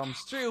that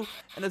comes true.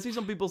 And I see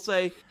some people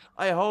say,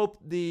 I hope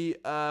the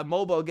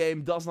mobile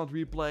game does not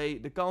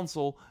replay the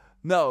console.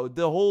 No,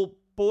 the whole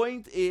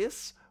point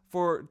is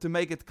to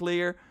make it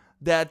clear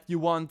that you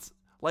want...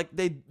 Like,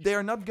 they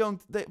are not going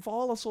to...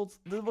 Valhalla Assault,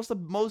 that was the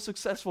most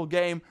successful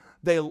game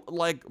they,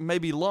 like,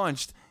 maybe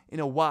launched in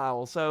a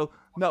while. So,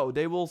 no,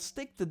 they will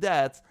stick to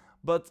that,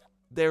 but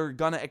they're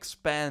gonna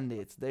expand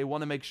it. They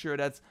want to make sure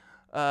that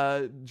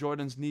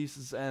Jordan's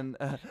nieces and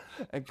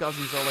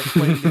cousins are, like,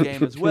 playing the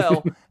game as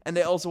well. And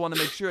they also want to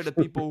make sure that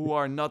people who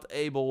are not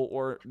able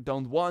or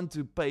don't want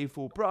to pay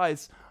full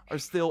price are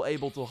still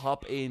able to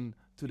hop in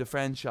to the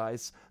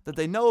franchise that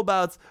they know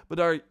about, but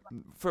are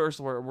first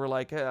we're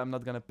like, hey, I'm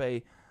not gonna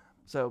pay.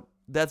 So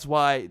that's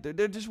why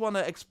they just want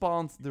to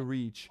expand the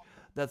reach.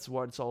 That's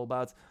what it's all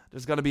about.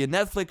 There's gonna be a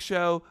Netflix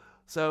show,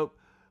 so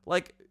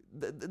like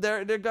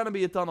there gonna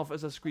be a ton of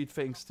Assassin's Creed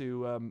things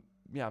to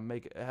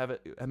make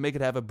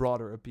it have a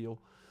broader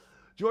appeal.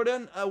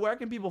 Jordan, where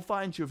can people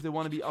find you if they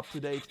want to be up to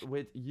date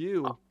with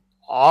you?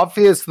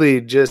 Obviously,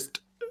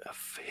 just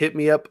hit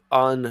me up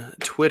on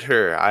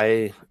Twitter.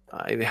 I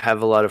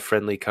have a lot of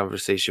friendly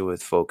conversation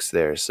with folks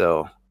there.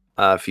 So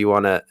if you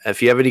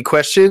have any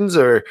questions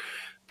or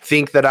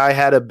think that I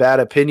had a bad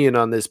opinion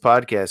on this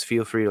podcast,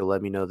 feel free to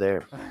let me know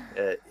there.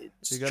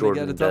 You're gonna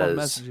get a ton of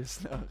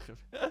messages.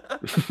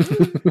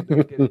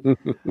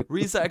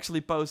 Risa actually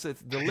posted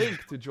the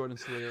link to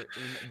Jordan's Twitter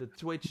in the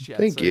Twitch chat.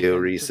 Thank you,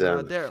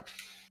 Risa. There.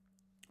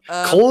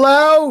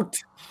 Clout!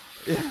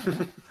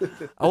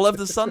 I will have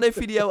the Sunday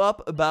video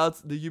up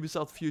about the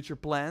Ubisoft future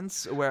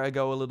plans, where I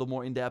go a little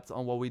more in depth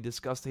on what we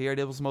discussed here.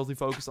 That was mostly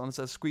focused on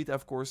Assassin's Creed. I,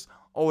 of course,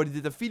 already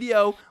did a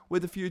video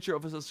with the future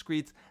of Assassin's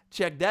Creed.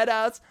 Check that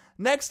out.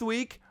 Next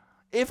week,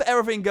 if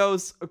everything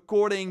goes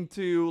according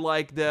to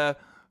like the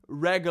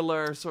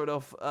regular sort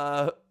of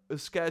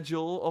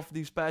schedule of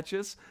these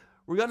patches,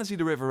 we're gonna see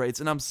the river raids,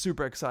 and I'm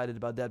super excited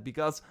about that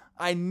because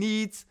I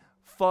need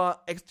fun,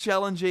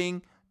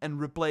 challenging, and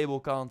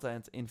replayable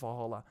content in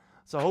Valhalla.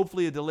 So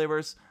hopefully it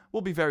delivers.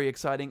 Will be very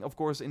exciting. Of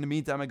course, in the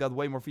meantime, I got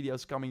way more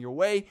videos coming your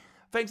way.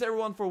 Thanks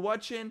everyone for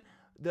watching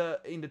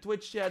in the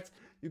Twitch chat.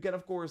 You can,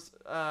 of course,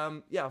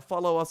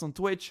 follow us on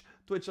Twitch,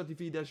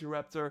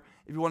 twitch.tv/Raptor.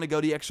 If you want to go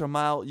the extra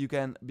mile, you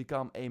can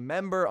become a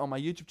member on my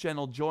YouTube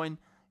channel. Join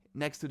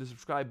next to the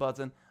subscribe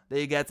button. There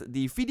you get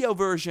the video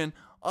version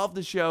of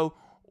the show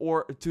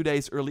or 2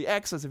 days early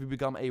access if you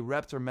become a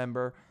Raptor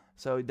member.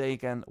 So they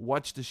can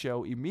watch the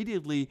show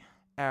immediately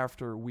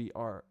after we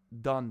are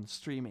done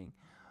streaming.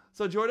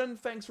 So Jordan,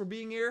 thanks for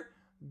being here.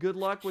 Good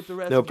luck with the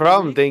rest. No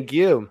problem. Thank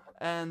you.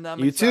 And I'm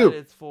you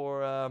excited too.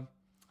 for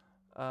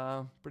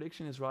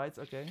prediction is right.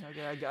 Okay,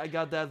 I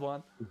got that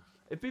one.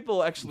 If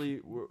people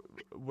actually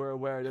were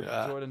aware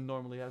that Jordan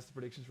normally has the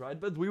predictions right,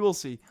 but we will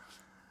see.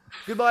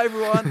 Goodbye,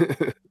 everyone.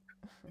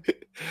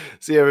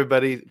 See you,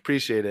 everybody.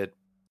 Appreciate it.